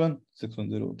 117,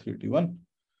 610, 381.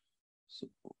 So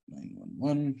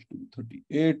 911,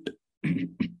 238.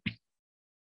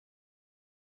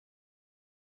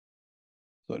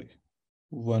 Sorry,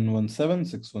 117,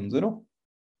 610,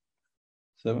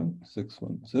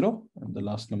 7610, and the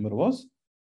last number was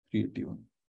 381.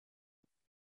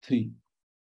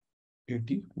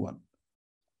 381.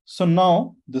 So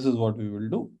now this is what we will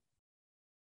do.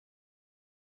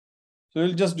 So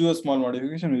we'll just do a small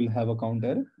modification. We'll have a count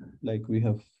array like we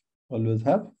have always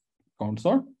have, count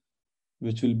sort,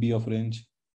 which will be of range,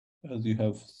 as you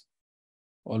have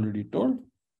already told,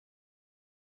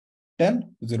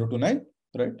 10, 0 to 9,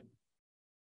 right?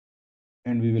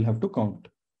 And we will have to count.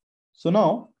 So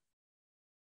now,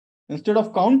 instead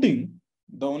of counting,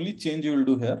 the only change you will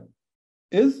do here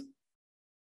is,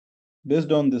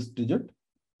 based on this digit,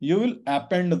 you will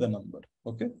append the number,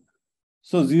 okay?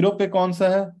 So 0 पे कौन सा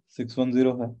है?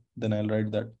 610 है. Then I'll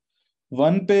write that.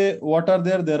 1 पे what are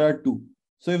there? There are 2.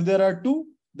 So if there are 2,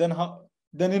 then how?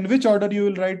 Then in which order you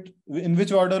will write? In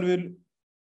which order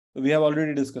we have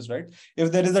already discussed, right?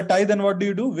 If there is a tie, then what do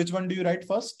you do? Which one do you write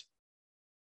first?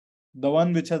 The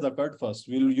one which has occurred first.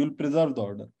 You'll preserve the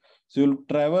order. So you'll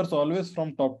traverse always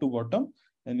from top to bottom,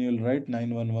 and you'll write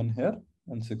 911 here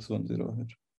and 610 here.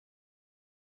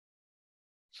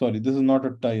 Sorry, this is not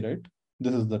a tie, right?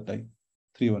 This is the tie.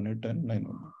 318 and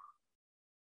 911.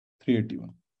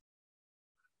 381.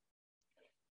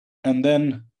 And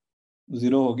then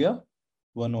 0 ho gaya,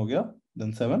 1 ho gaya,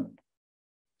 then 7.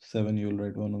 7 you will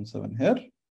write 117 here.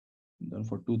 Then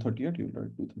for 238 you will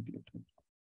write 238 here.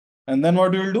 And then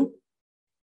what you will do?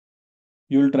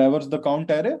 You will traverse the count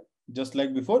array just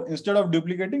like before. Instead of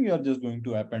duplicating, you are just going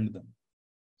to append them.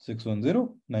 610,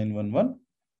 911,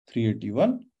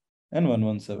 381, and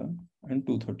 117 and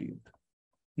 238.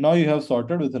 Now you have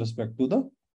sorted with respect to the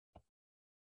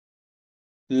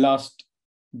last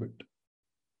bit.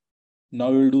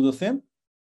 Now we will do the same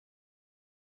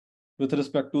with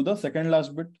respect to the second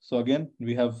last bit. So again,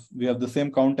 we have the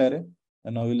same count array,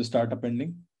 and now we will start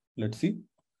appending. Let's see.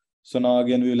 So now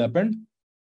again we will append.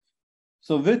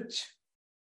 So which?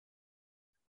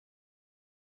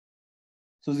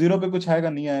 So 0 पे कुछ आएगा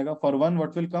नहीं आएगा. For 1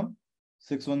 what will come?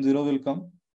 610 will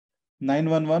come.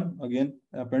 911 again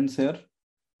appends here.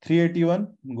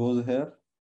 381 goes here.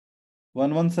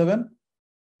 117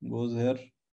 goes here.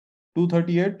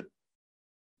 238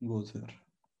 goes here.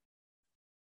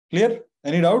 Clear?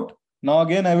 Any doubt? Now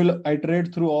again I will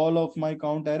iterate through all of my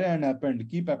count array and append.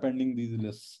 Keep appending these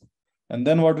lists. And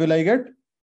then what will I get?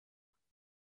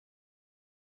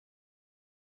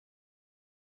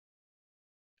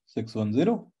 Six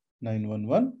 110,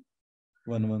 911,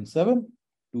 117,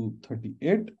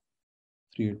 238,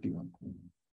 381.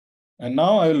 And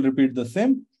now I will repeat the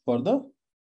same for the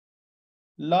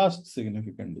last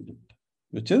significant digit,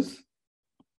 which is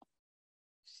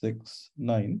 6,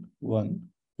 9, 1,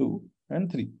 2,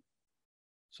 and 3.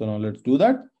 So now let's do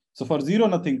that. So for 0,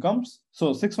 nothing comes.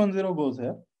 So 610 goes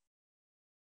here.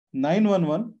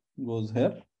 911 goes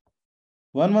here.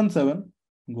 117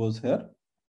 goes here.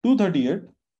 238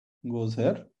 goes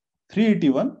here.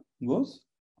 381 goes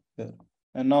here.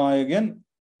 And now I again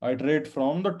iterate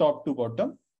from the top to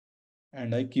bottom,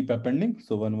 and I keep appending.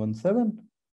 So 117,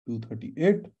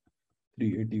 238,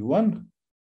 381,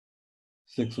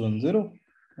 610,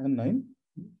 and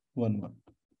 911.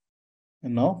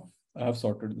 And now I have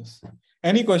sorted this.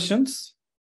 Any questions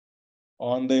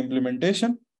on the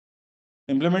implementation?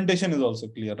 Implementation is also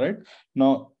clear, right?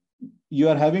 Now you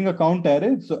are having a count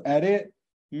array. So array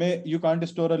you can't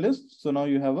store a list. So now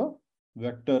you have a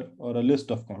vector or a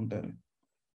list of count array.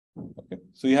 Okay.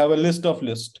 So you have a list of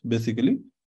list basically.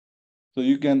 So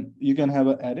you can have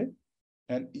an array,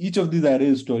 and each of these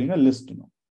arrays is storing a list now.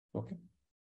 Okay.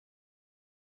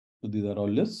 So these are all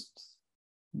lists.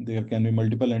 There can be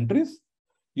multiple entries.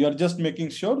 You are just making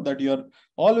sure that you are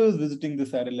always visiting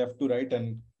this array left to right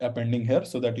and appending here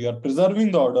so that you are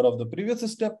preserving the order of the previous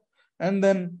step. And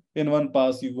then in one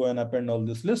pass, you go and append all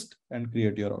this list and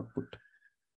create your output.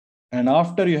 And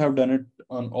after you have done it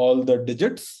on all the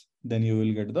digits, then you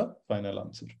will get the final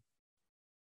answer.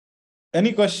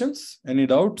 Any questions? Any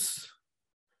doubts?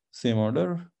 Same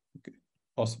order. Okay,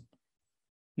 awesome.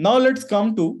 Now let's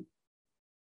come to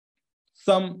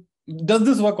some, does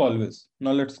this work always?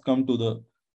 Now let's come to the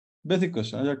basic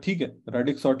question. Okay,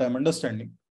 Radix Sort I'm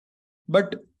understanding.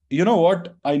 But you know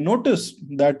what? I noticed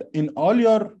that in all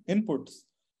your inputs,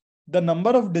 the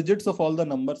number of digits of all the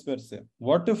numbers were same.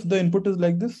 What if the input is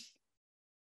like this?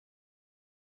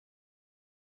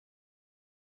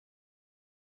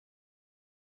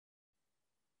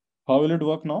 How will it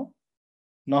work now?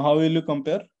 Now, how will you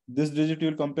compare? This digit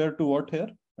you will compare to what here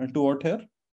and to what here?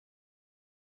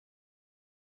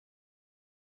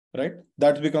 Right?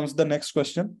 That becomes the next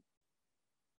question.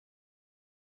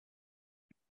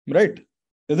 Right?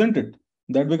 Isn't it?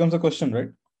 That becomes a question, right?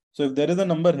 So if there is a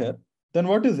number here, then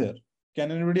what is here?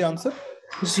 Can anybody answer?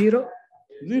 0.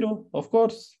 0, of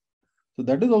course. So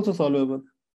that is also solvable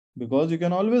because you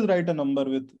can always write a number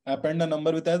with, append a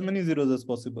number with as many zeros as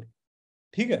possible.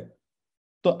 Okay?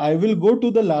 So I will go to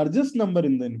the largest number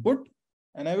in the input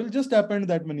and I will just append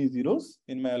that many zeros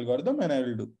in my algorithm and I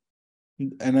will do.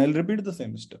 And I'll repeat the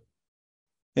same step.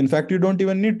 In fact, you don't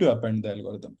even need to append the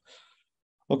algorithm.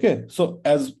 Okay, so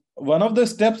as one of the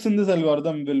steps in this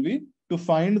algorithm will be to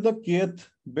find the kth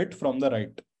bit from the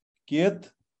right. Kth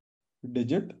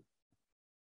digit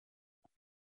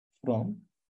from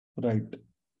right.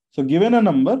 So given a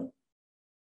number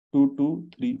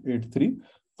 22383,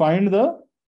 find the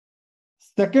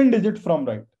second digit from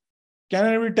right. Can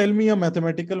anybody tell me a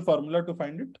mathematical formula to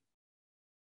find it?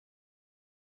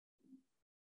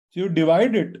 So you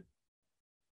divide it.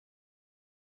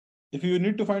 If you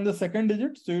need to find the second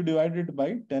digit, so you divide it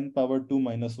by 10 power 2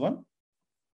 minus 1.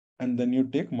 And then you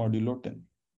take modulo 10.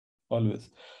 Always.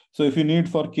 So if you need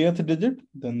for kth digit,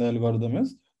 then the algorithm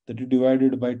is that you divide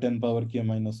it by 10 power k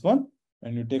minus 1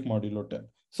 and you take modulo 10.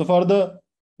 So for the,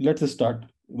 let's start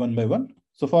one by one.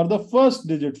 So for the first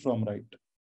digit from right,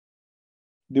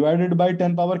 divided by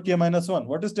 10 power k minus 1.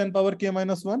 What is 10 power k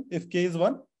minus 1 if k is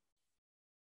 1?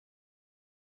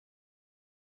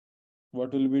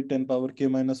 What will be 10 power k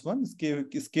minus 1?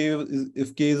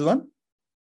 If k is 1?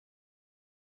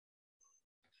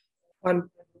 1.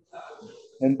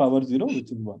 10 power 0,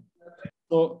 which is 1.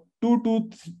 So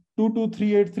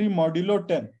 22383 modulo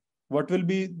 10. What will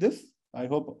be this? I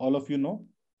hope all of you know.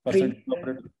 3.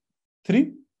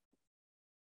 3.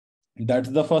 That's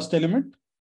the first element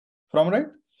from right.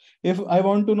 If I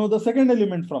want to know the second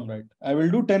element from right, I will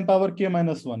do 10 power k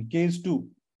minus 1. K is 2.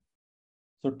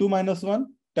 So 2 minus 1,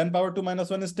 10 power 2 minus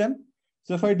 1 is 10.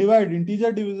 So if I divide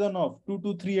integer division of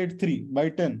 22383 by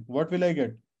 10, what will I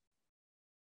get?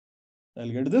 I'll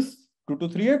get this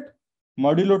 2238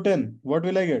 modulo 10. What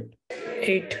will I get?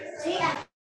 8.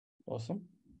 Awesome.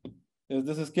 Is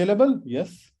this scalable?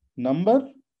 Yes. Number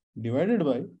divided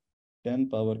by 10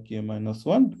 power k minus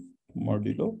 1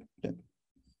 modulo 10.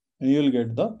 And you will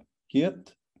get the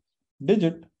kth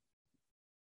digit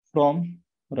from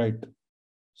right.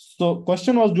 So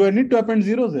question was, do I need to append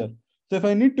zeros here? So if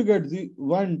I need to get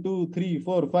 1, 2, 3,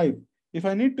 4, 5, if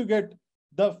I need to get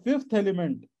the fifth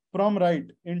element from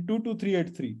right in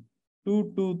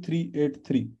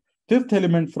 22383, fifth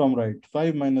element from right,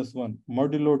 5 minus 1,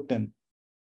 modulo 10.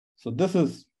 So this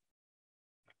is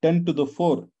 10 to the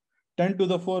 4. 10 to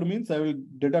the 4 means I will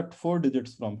deduct 4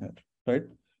 digits from here, right?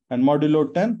 And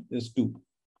modulo 10 is 2,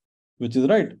 which is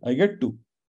right. I get 2.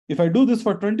 If I do this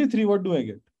for 23, what do I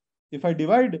get? If I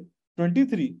divide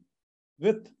 23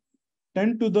 with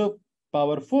 10 to the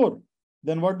power 4,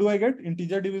 then what do I get?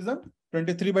 Integer division.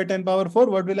 23 by 10 power 4,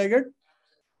 what will I get?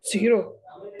 0.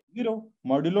 0.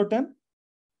 Modulo 10?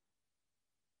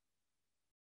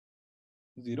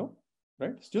 0,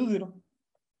 right? Still 0.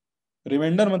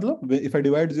 Remainder, matlab, if I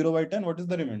divide 0 by 10, what is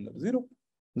the remainder? 0.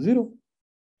 0.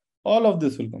 All of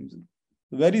this will come 0.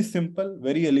 Very simple,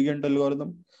 very elegant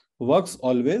algorithm. Works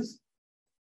always.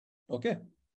 Okay.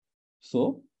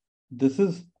 So this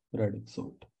is Radix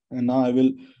Sort. And now I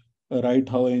will write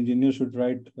how an engineer should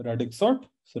write Radix Sort.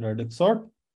 So Radix Sort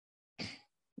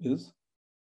is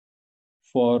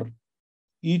for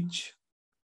each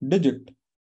digit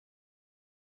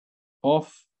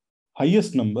of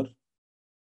highest number.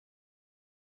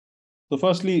 So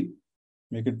firstly,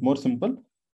 make it more simple.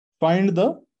 Find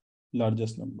the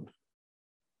largest number.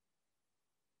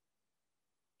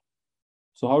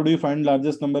 So how do you find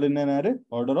largest number in an array?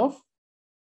 Order of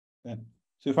n.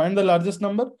 So you find the largest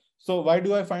number. So why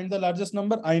do I find the largest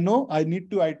number? I know I need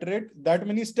to iterate. That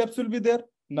many steps will be there.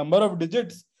 Number of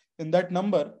digits in that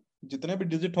number, jitne bhi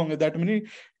digit honge, that many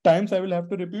times I will have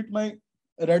to repeat my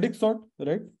radix sort,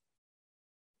 right?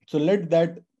 So let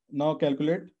that now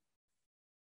calculate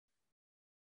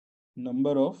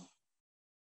number of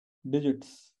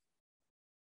digits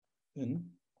in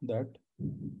that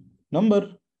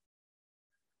number.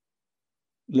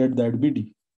 Let that be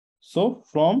d. So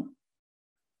from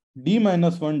d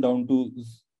minus 1 down to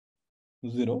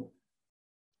 0,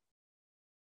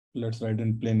 let's write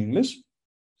in plain English.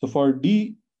 So for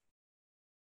d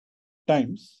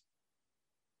times,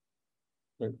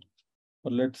 right,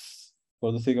 or let's,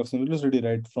 for the sake of simplicity,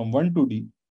 write from 1 to d,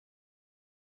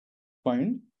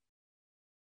 find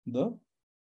the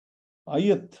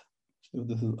ith, if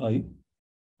this is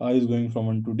I is going from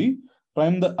 1 to d,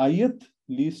 find the ith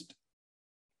least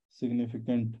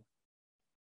significant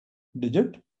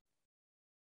digit,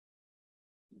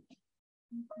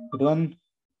 run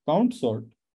count sort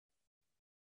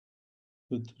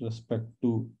with respect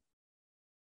to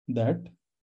that,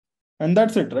 and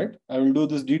that's it, right? I will do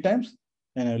this d times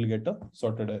and I will get a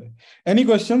sorted array. Any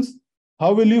questions?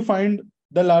 How will you find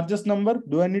the largest number?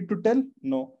 Do I need to tell?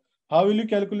 No. How will you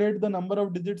calculate the number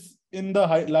of digits in the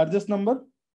largest number?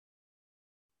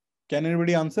 Can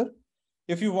anybody answer?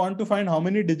 If you want to find how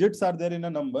many digits are there in a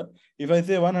number, if I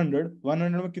say 100, 100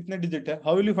 mein kitne digit hai?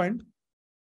 How will you find?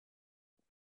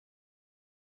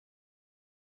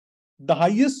 The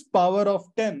highest power of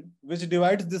 10, which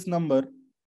divides this number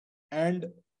and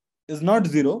is not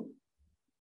 0,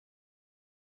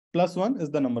 plus 1 is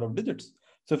the number of digits.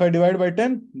 So if I divide by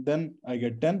 10, then I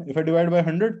get 10. If I divide by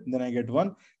 100, then I get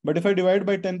 1. But if I divide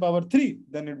by 10 power 3,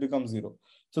 then it becomes 0.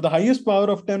 So the highest power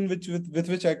of 10 with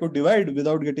which I could divide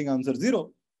without getting answer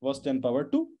 0 was 10 power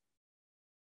 2.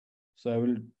 So I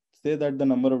will say that the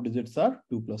number of digits are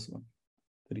 2 plus 1,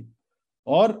 3.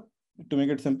 Or to make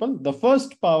it simple, the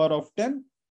first power of 10,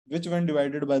 which when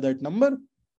divided by that number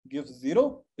gives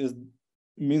 0,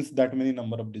 means that many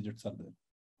number of digits are there.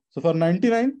 So for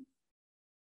 99,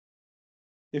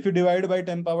 if you divide by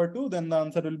 10 power 2, then the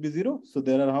answer will be 0. So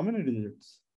there are how many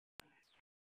digits?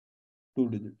 2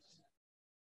 digits.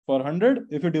 For 100,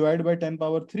 if you divide by 10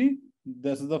 power 3,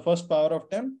 this is the first power of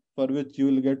 10, for which you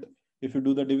will get, if you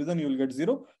do the division, you will get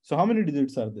 0. So how many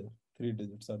digits are there? 3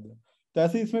 digits are there. So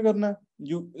ऐसे इसमें करना है.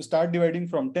 You start dividing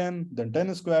from 10, then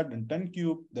 10 squared, then 10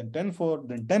 cubed, then 10 4,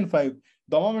 then 10 5.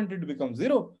 The moment it becomes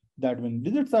 0, that many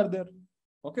digits are there.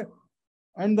 Okay.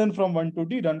 And then from 1 to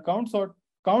d, run count sort.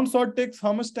 Count sort takes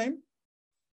how much time?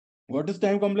 What is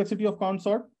time complexity of count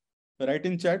sort? Write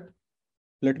in chat.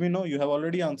 Let me know. You have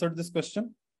already answered this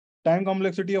question. Time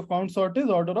complexity of count sort is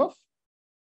order of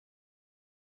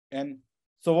n.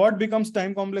 So what becomes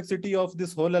time complexity of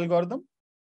this whole algorithm?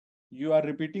 You are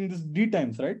repeating this d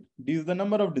times, right? D is the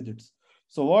number of digits.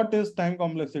 So what is time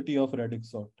complexity of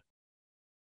radix sort?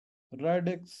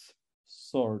 Radix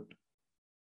sort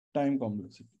time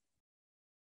complexity.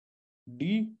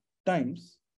 D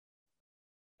times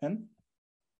n.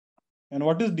 And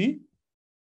what is d?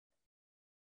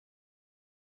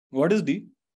 What is d?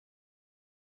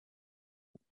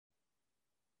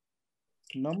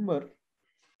 Number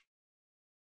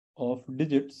of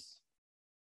digits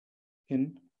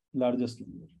in largest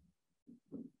number.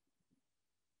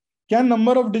 Can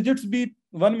number of digits be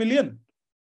 1 million?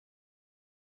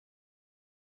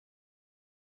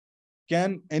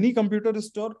 Can any computer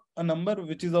store a number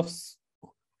which is of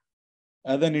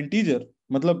as an integer?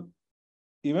 Matlab,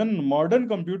 even modern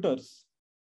computers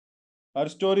are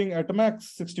storing at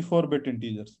max 64-bit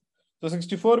integers. So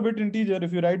 64-bit integer,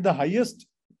 if you write the highest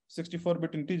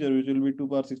 64-bit integer, which will be 2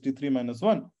 power 63 minus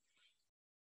 1,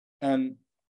 and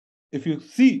if you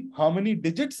see how many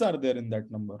digits are there in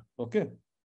that number, okay,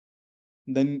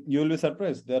 then you will be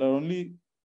surprised. There are only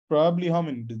probably how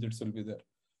many digits will be there.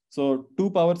 So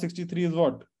 2 power 63 is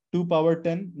what? 2 power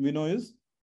 10 we know is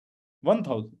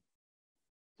 1000.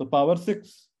 So power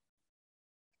 6.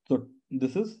 So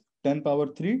this is 10 power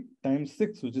 3 times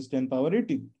 6, which is 10 power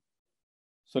 18.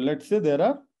 So let's say there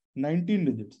are 19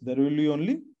 digits. There will be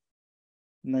only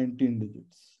 19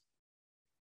 digits.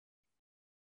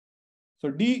 So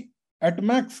D at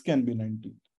max can be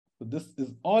 19. So this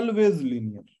is always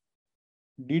linear.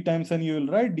 D times n you will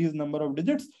write D is number of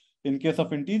digits. In case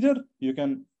of integer, you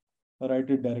can write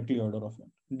it directly order of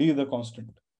n. D is a constant.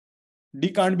 D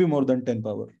can't be more than 10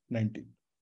 power 19.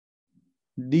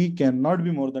 D cannot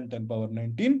be more than 10 power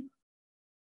 19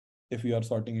 if you are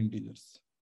sorting integers.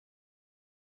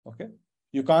 Okay.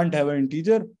 You can't have an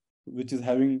integer which is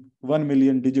having 1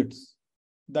 million digits.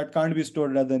 that can't be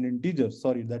stored as an integer.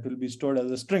 Sorry, that will be stored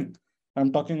as a string.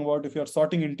 I'm talking about if you're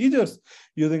sorting integers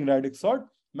using Radix Sort,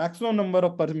 maximum number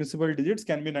of permissible digits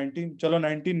can be 19. Chalo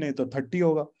 19 nahi to 30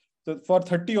 hoga. So for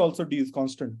 30 also D is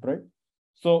constant, right?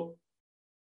 So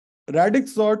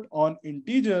Radix Sort on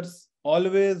integers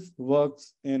always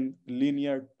works in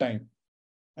linear time.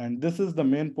 And this is the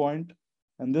main point.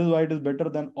 And this is why it is better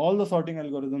than all the sorting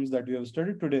algorithms that we have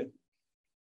studied today.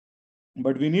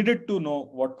 But we needed to know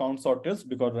what count sort is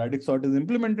because Radix Sort is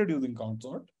implemented using count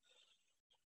sort.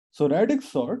 So Radix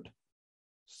Sort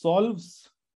solves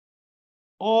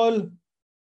all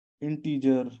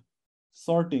integer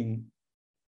sorting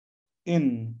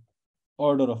in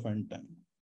order of n time.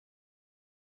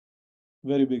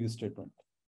 Very big statement.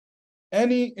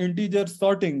 Any integer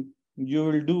sorting you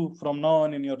will do from now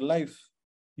on in your life,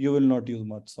 you will not use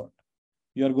merge sort.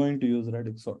 You are going to use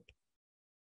Radix Sort.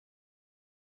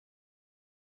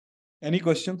 Any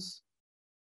questions?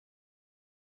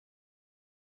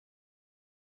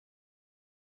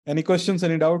 Any questions?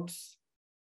 Any doubts?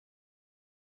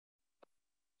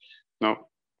 No.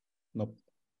 Nope.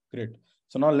 Great.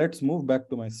 So now let's move back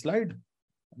to my slide.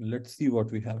 Let's see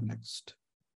what we have next.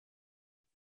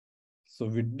 So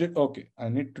we did, okay, I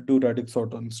need to do Radix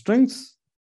Sort on strings.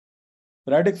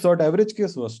 Radix Sort average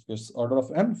case, worst case, order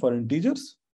of n for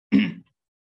integers.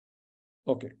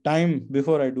 Okay, time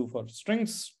before I do for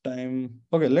strings, time.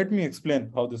 Okay, let me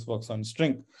explain how this works on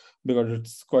string because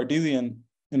it's quite easy. And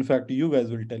in fact, you guys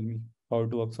will tell me how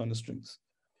it works on strings.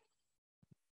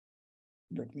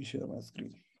 Let me share my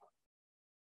screen.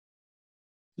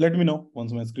 Let me know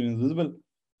once my screen is visible.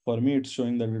 For me, it's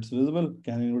showing that it's visible.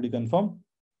 Can anybody confirm?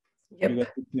 Yep. You guys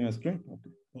see my screen?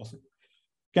 Okay, awesome.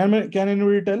 Can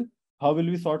anybody tell how will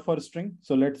we sort for a string?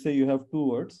 So let's say you have two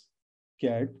words,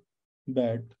 cat,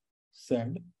 bat,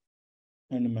 sad,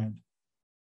 and mad.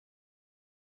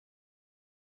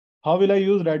 How will I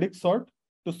use Radix Sort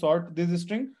to sort this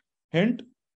string? Hint,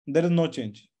 there is no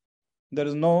change. There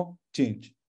is no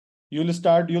change. You'll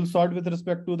sort with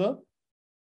respect to the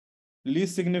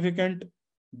least significant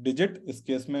digit. In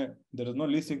case mein, there is no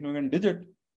least significant digit,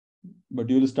 but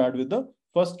you will start with the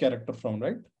first character from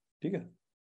right. Okay?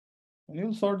 And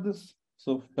you'll sort this.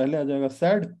 So pehle aa jayega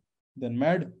sad, then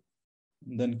mad,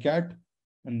 then cat,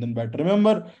 and then bat.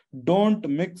 Remember, don't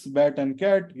mix bat and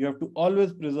cat. You have to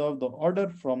always preserve the order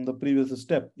from the previous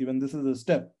step. Even this is a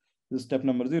step. This is step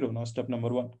number 0. Now step number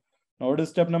 1. Now what is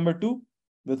step number 2?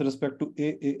 With respect to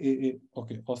A.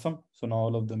 Okay, awesome. So now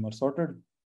all of them are sorted.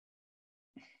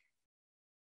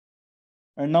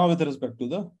 And now with respect to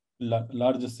the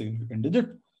largest significant digit.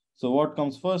 So what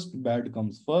comes first? Bad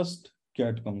comes first.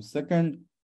 Cat comes second.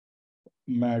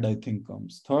 Mad, I think,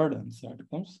 comes third. And sad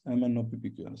comes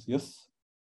MNOPPQRS. Yes.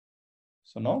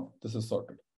 So now this is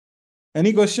sorted.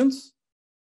 Any questions?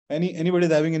 Anybody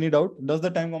having any doubt? Does the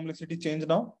time complexity change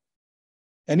now?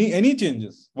 Any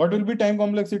changes? What will be time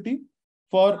complexity?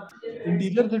 For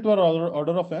integers, it was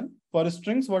order of n. For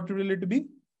strings, what will it be?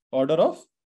 Order of.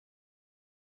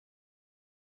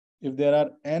 If there are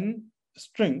n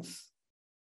strings,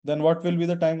 then what will be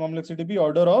the time complexity be?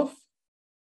 Order of.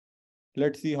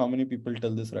 Let's see how many people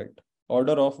tell this right.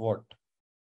 Order of what?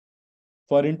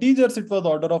 For integers, it was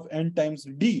order of n times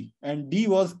d, and d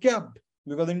was capped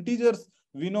because integers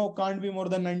we know can't be more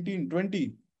than 19,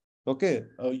 20. Okay,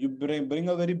 you bring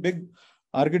a very big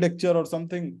architecture or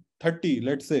something, 30,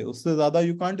 let's say. Usse zyada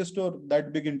you can't store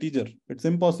that big integer. It's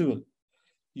impossible.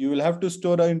 You will have to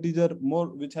store an integer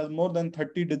which has more than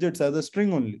 30 digits as a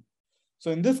string only.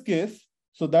 So in this case,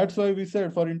 so that's why we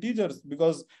said for integers,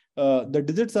 because the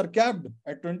digits are capped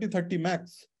at 20, 30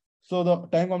 max. So the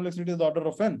time complexity is order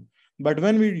of n. But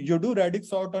when you do Radix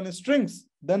Sort on strings,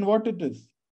 then what it is?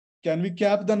 Can we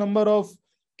cap the number of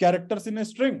characters in a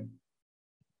string?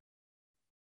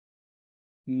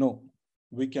 No,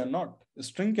 we cannot. A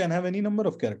string can have any number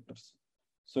of characters.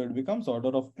 So it becomes order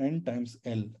of n times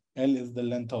L. L is the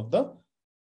length of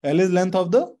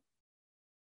the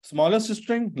smallest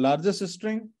string, largest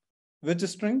string. Which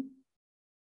string?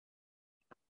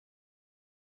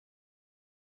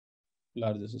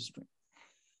 Largest string.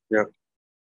 Yeah.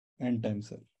 N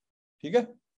times L. Okay?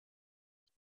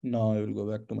 Now I will go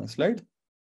back to my slide.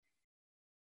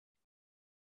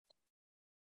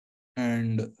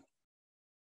 And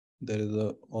there is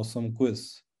an awesome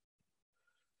quiz.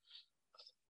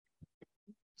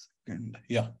 Second.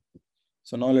 Yeah.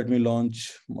 So now let me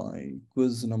launch my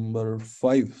quiz number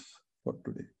 5 for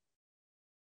today.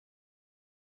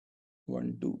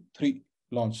 1, 2, 3.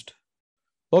 Launched.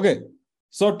 Okay.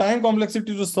 So time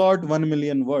complexity to sort 1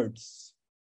 million words.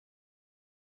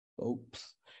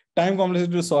 Oops. Time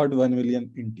complexity to sort 1 million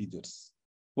integers.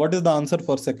 What is the answer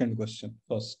for second question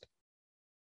first?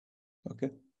 Okay.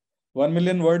 1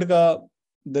 million word ka,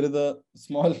 there is a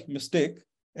small mistake.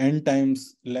 N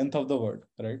times length of the word,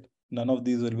 right? None of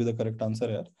these will be the correct answer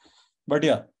here. But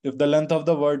yeah, if the length of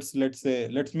the words, let's say,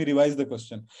 let me revise the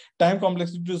question. Time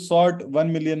complexity to sort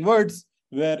 1 million words,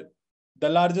 where the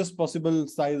largest possible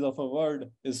size of a word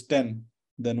is 10.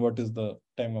 Then what is the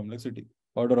time complexity?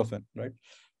 Order of n, right?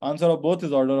 Answer of both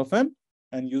is order of n,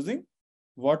 and using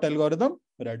what algorithm?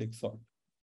 Radix sort.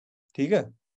 Okay.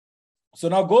 So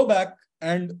now go back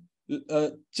and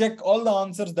check all the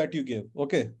answers that you gave.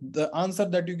 Okay. The answer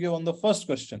that you gave on the first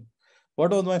question.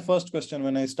 What was my first question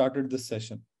when I started this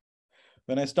session?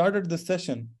 When I started this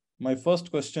session, my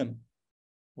first question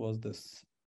was this.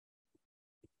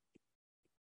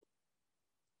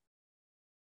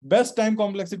 Best time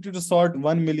complexity to sort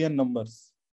 1 million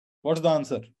numbers. What's the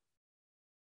answer?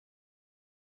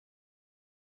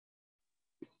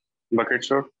 Bucket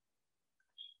sort.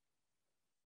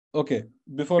 Okay.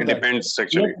 Before It that, depends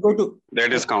actually. let's go to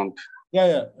That is count.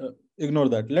 Yeah. Ignore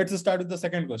that. Let's start with the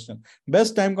second question.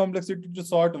 Best time complexity to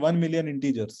sort 1 million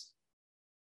integers.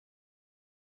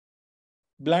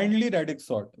 Blindly Radix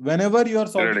sort. Whenever you are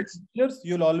sorting Radix. integers,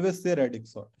 you'll always say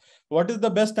Radix sort. What is the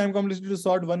best time complexity to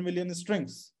sort 1 million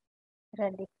strings?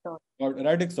 Radix sort. Or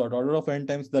Radix sort, order of n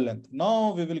times the length.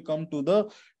 Now we will come to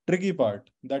the tricky part,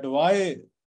 that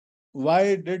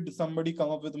why did somebody come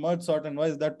up with merge sort and why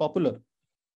is that popular?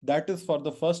 That is for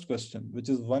the first question, which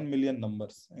is 1 million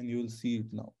numbers, and you will see it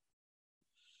now.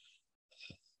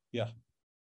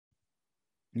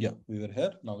 Yeah, we were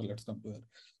here. Now let's come to here.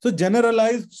 So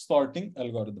generalized sorting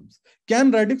algorithms.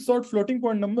 Can Radix sort floating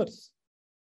point numbers?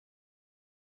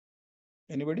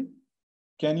 Anybody?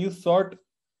 Can you sort?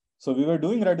 So we were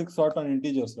doing Radix sort on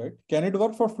integers, right? Can it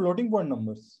work for floating point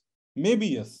numbers? Maybe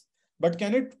yes. But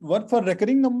can it work for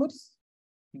recurring numbers?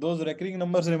 Those recurring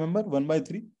numbers, remember, 1 by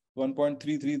 3,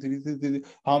 1.33333.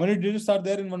 How many digits are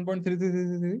there in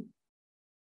 1.3333?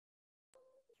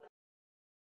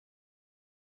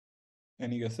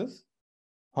 Any guesses?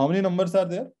 How many numbers are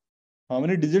there? How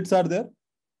many digits are there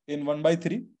in 1 by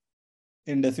 3?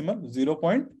 In decimal,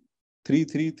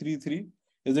 0.3333.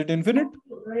 Is it infinite?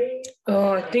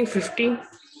 I think 15.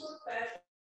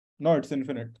 No, it's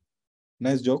infinite.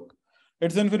 Nice joke.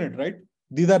 It's infinite, right?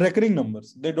 These are recurring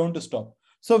numbers. They don't stop.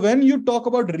 So when you talk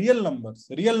about real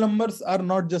numbers are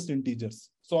not just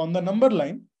integers. So on the number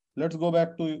line, let's go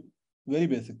back to very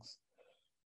basics.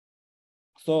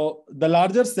 So the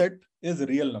larger set is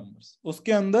real numbers.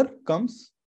 Uske andar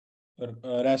comes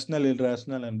rational,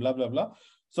 irrational, and blah, blah, blah.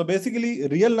 So basically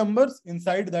real numbers,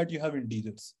 inside that you have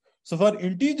integers. So for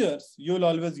integers, you will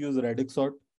always use Radix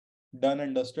sort. Done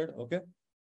and dusted. Okay.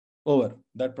 Over.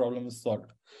 That problem is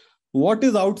solved. What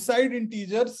is outside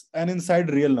integers and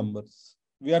inside real numbers?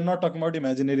 We are not talking about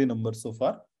imaginary numbers so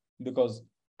far, because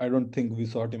I don't think we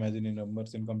sort imaginary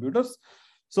numbers in computers.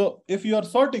 So if you are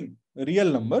sorting real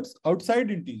numbers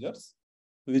outside integers,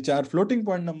 which are floating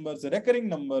point numbers, recurring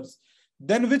numbers,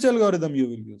 then which algorithm you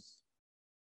will use?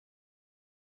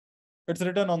 It's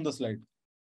written on the slide.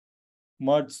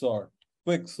 Merge sort,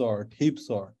 Quicksort, Heap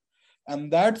sort.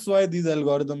 And that's why these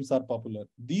algorithms are popular.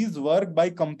 These work by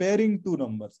comparing two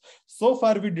numbers. So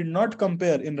far, we did not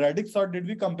compare. In Radix sort, did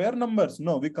we compare numbers?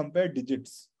 No, we compared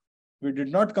digits. We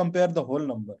did not compare the whole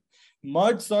number.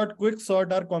 Merge sort,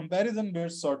 Quicksort are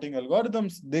comparison-based sorting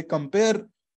algorithms. They compare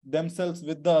themselves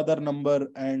with the other number,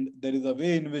 and there is a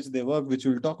way in which they work, which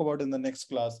we'll talk about in the next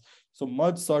class. So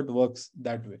merge sort works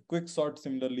that way. Quicksort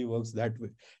similarly works that way.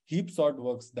 Heap sort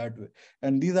works that way.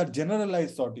 And these are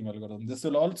generalized sorting algorithms. This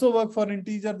will also work for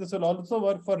integer. This will also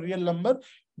work for real number.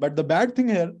 But the bad thing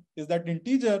here is that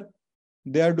integer,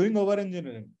 they are doing over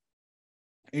engineering.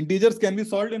 Integers can be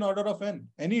solved in order of n.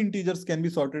 Any integers can be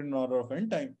sorted in order of n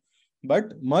time.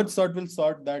 But merge sort will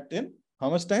sort that in how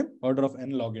much time? Order of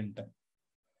n log n time.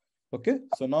 Okay,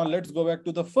 so now let's go back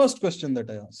to the first question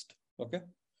that I asked. Okay,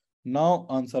 now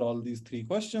answer all these three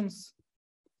questions.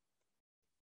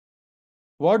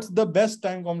 What's the best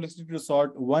time complexity to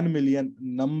sort 1 million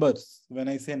numbers? When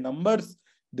I say numbers,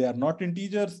 they are not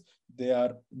integers.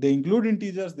 They include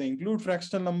integers, they include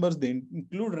fractional numbers, they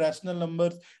include rational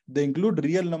numbers, they include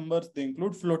real numbers, they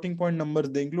include floating point numbers,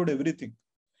 they include everything.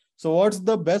 So what's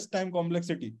the best time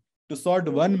complexity to sort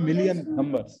 1 million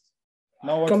numbers?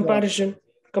 Now what's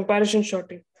Comparison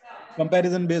sorting.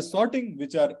 Comparison based sorting,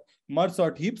 which are merge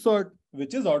sort, heap sort,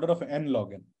 which is order of n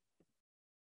log n.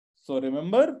 So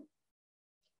remember,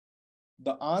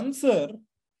 the answer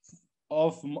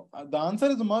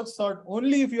is merge sort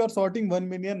only if you are sorting 1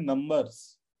 million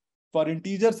numbers. For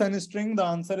integers and string, the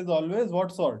answer is always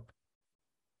what sort?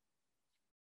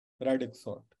 Radix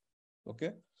sort.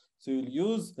 Okay. So you'll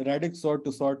use Radix Sort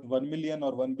to sort 1 million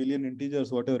or 1 billion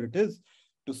integers, whatever it is,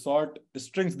 to sort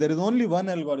strings. There is only one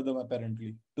algorithm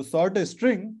apparently. To sort a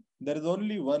string, there is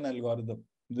only one algorithm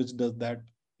which does that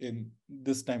in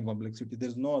this time complexity.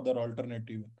 There's no other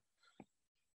alternative.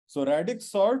 So Radix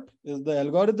Sort is the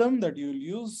algorithm that you will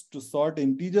use to sort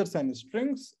integers and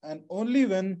strings, and only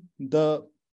when the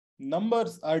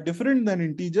numbers are different than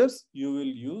integers, you will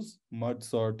use merge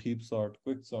sort, heap sort,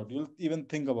 quicksort. You'll even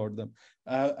think about them.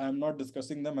 I'm not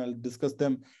discussing them. I'll discuss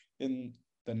them in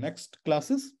the next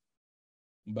classes.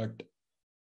 But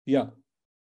yeah,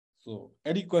 so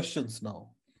any questions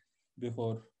now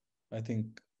before I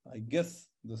guess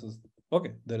this is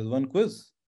okay. There is one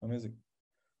quiz. Amazing.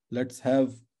 Let's see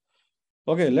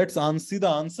the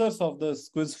answers of this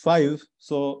quiz 5.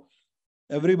 So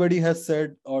everybody has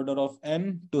said order of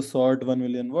n to sort 1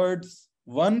 million words.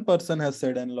 One person has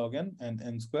said n log n and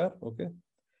n square. Okay.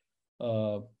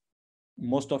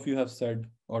 Most of you have said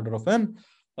order of n.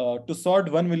 To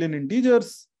sort 1 million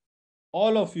integers,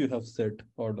 all of you have said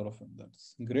order of n.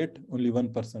 That's great. Only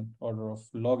 1% order of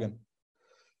log n.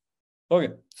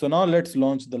 Okay. So now let's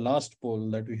launch the last poll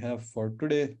that we have for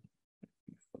today.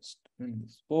 First in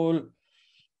this poll,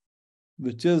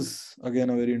 which is again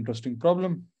a very interesting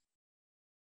problem.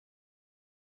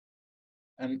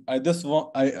 And I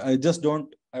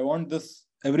want this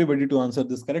everybody to answer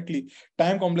this correctly.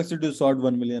 Time complexity to sort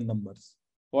 1 million numbers.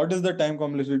 What is the time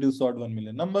complexity to sort 1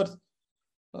 million numbers?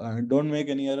 Don't make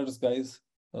any errors, guys.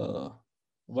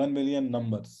 1 million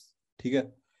numbers. Okay?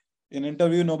 In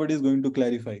interview, nobody is going to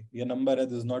clarify. Your number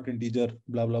is not integer,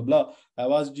 blah, blah, blah.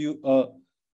 I've asked you a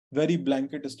very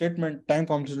blanket statement. Time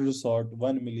complexity to sort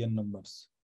 1 million numbers.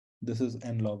 This is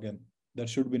n log n. There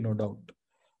should be no doubt.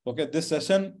 Okay, this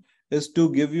session is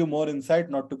to give you more insight,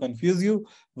 not to confuse you.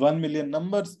 1 million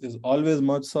numbers is always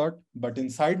merge sort, but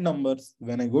inside numbers,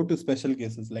 when I go to special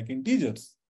cases like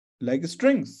integers, like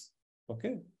strings,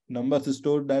 okay, numbers is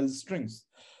stored as strings,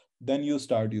 then you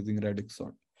start using Radix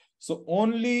Sort. So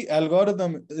only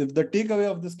algorithm, if the takeaway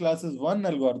of this class is one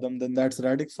algorithm, then that's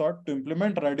Radix Sort. To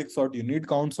implement Radix Sort, you need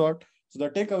count sort. So the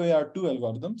takeaway are two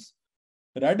algorithms,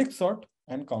 Radix Sort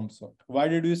and count sort. Why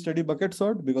did we study bucket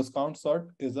sort? Because count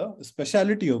sort is a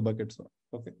specialty of bucket sort.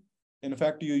 Okay. In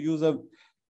fact, you use a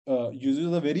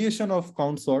variation of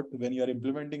count sort when you are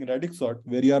implementing Radix Sort,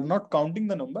 where you are not counting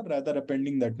the number, rather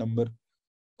appending that number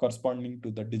corresponding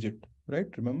to the digit. Right?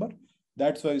 Remember?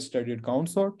 That's why we studied count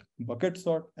sort, bucket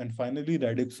sort, and finally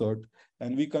Radix Sort.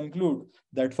 And we conclude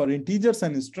that for integers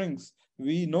and strings,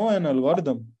 we know an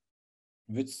algorithm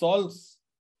which solves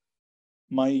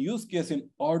my use case in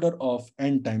order of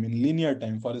n time, in linear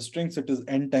time. For strings, it is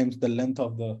n times the length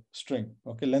of the string.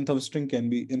 Okay, length of string can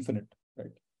be infinite,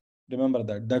 right? Remember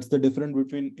that. That's the difference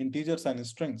between integers and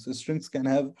strings. Strings can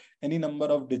have any number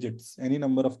of digits, any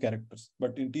number of characters,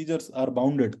 but integers are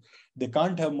bounded. They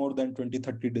can't have more than 20,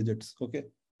 30 digits. Okay,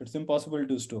 it's impossible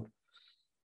to store.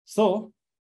 So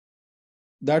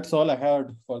that's all I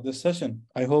had for this session.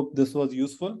 I hope this was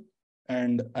useful,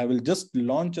 and I will just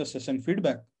launch a session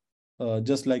feedback.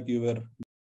 Just like you were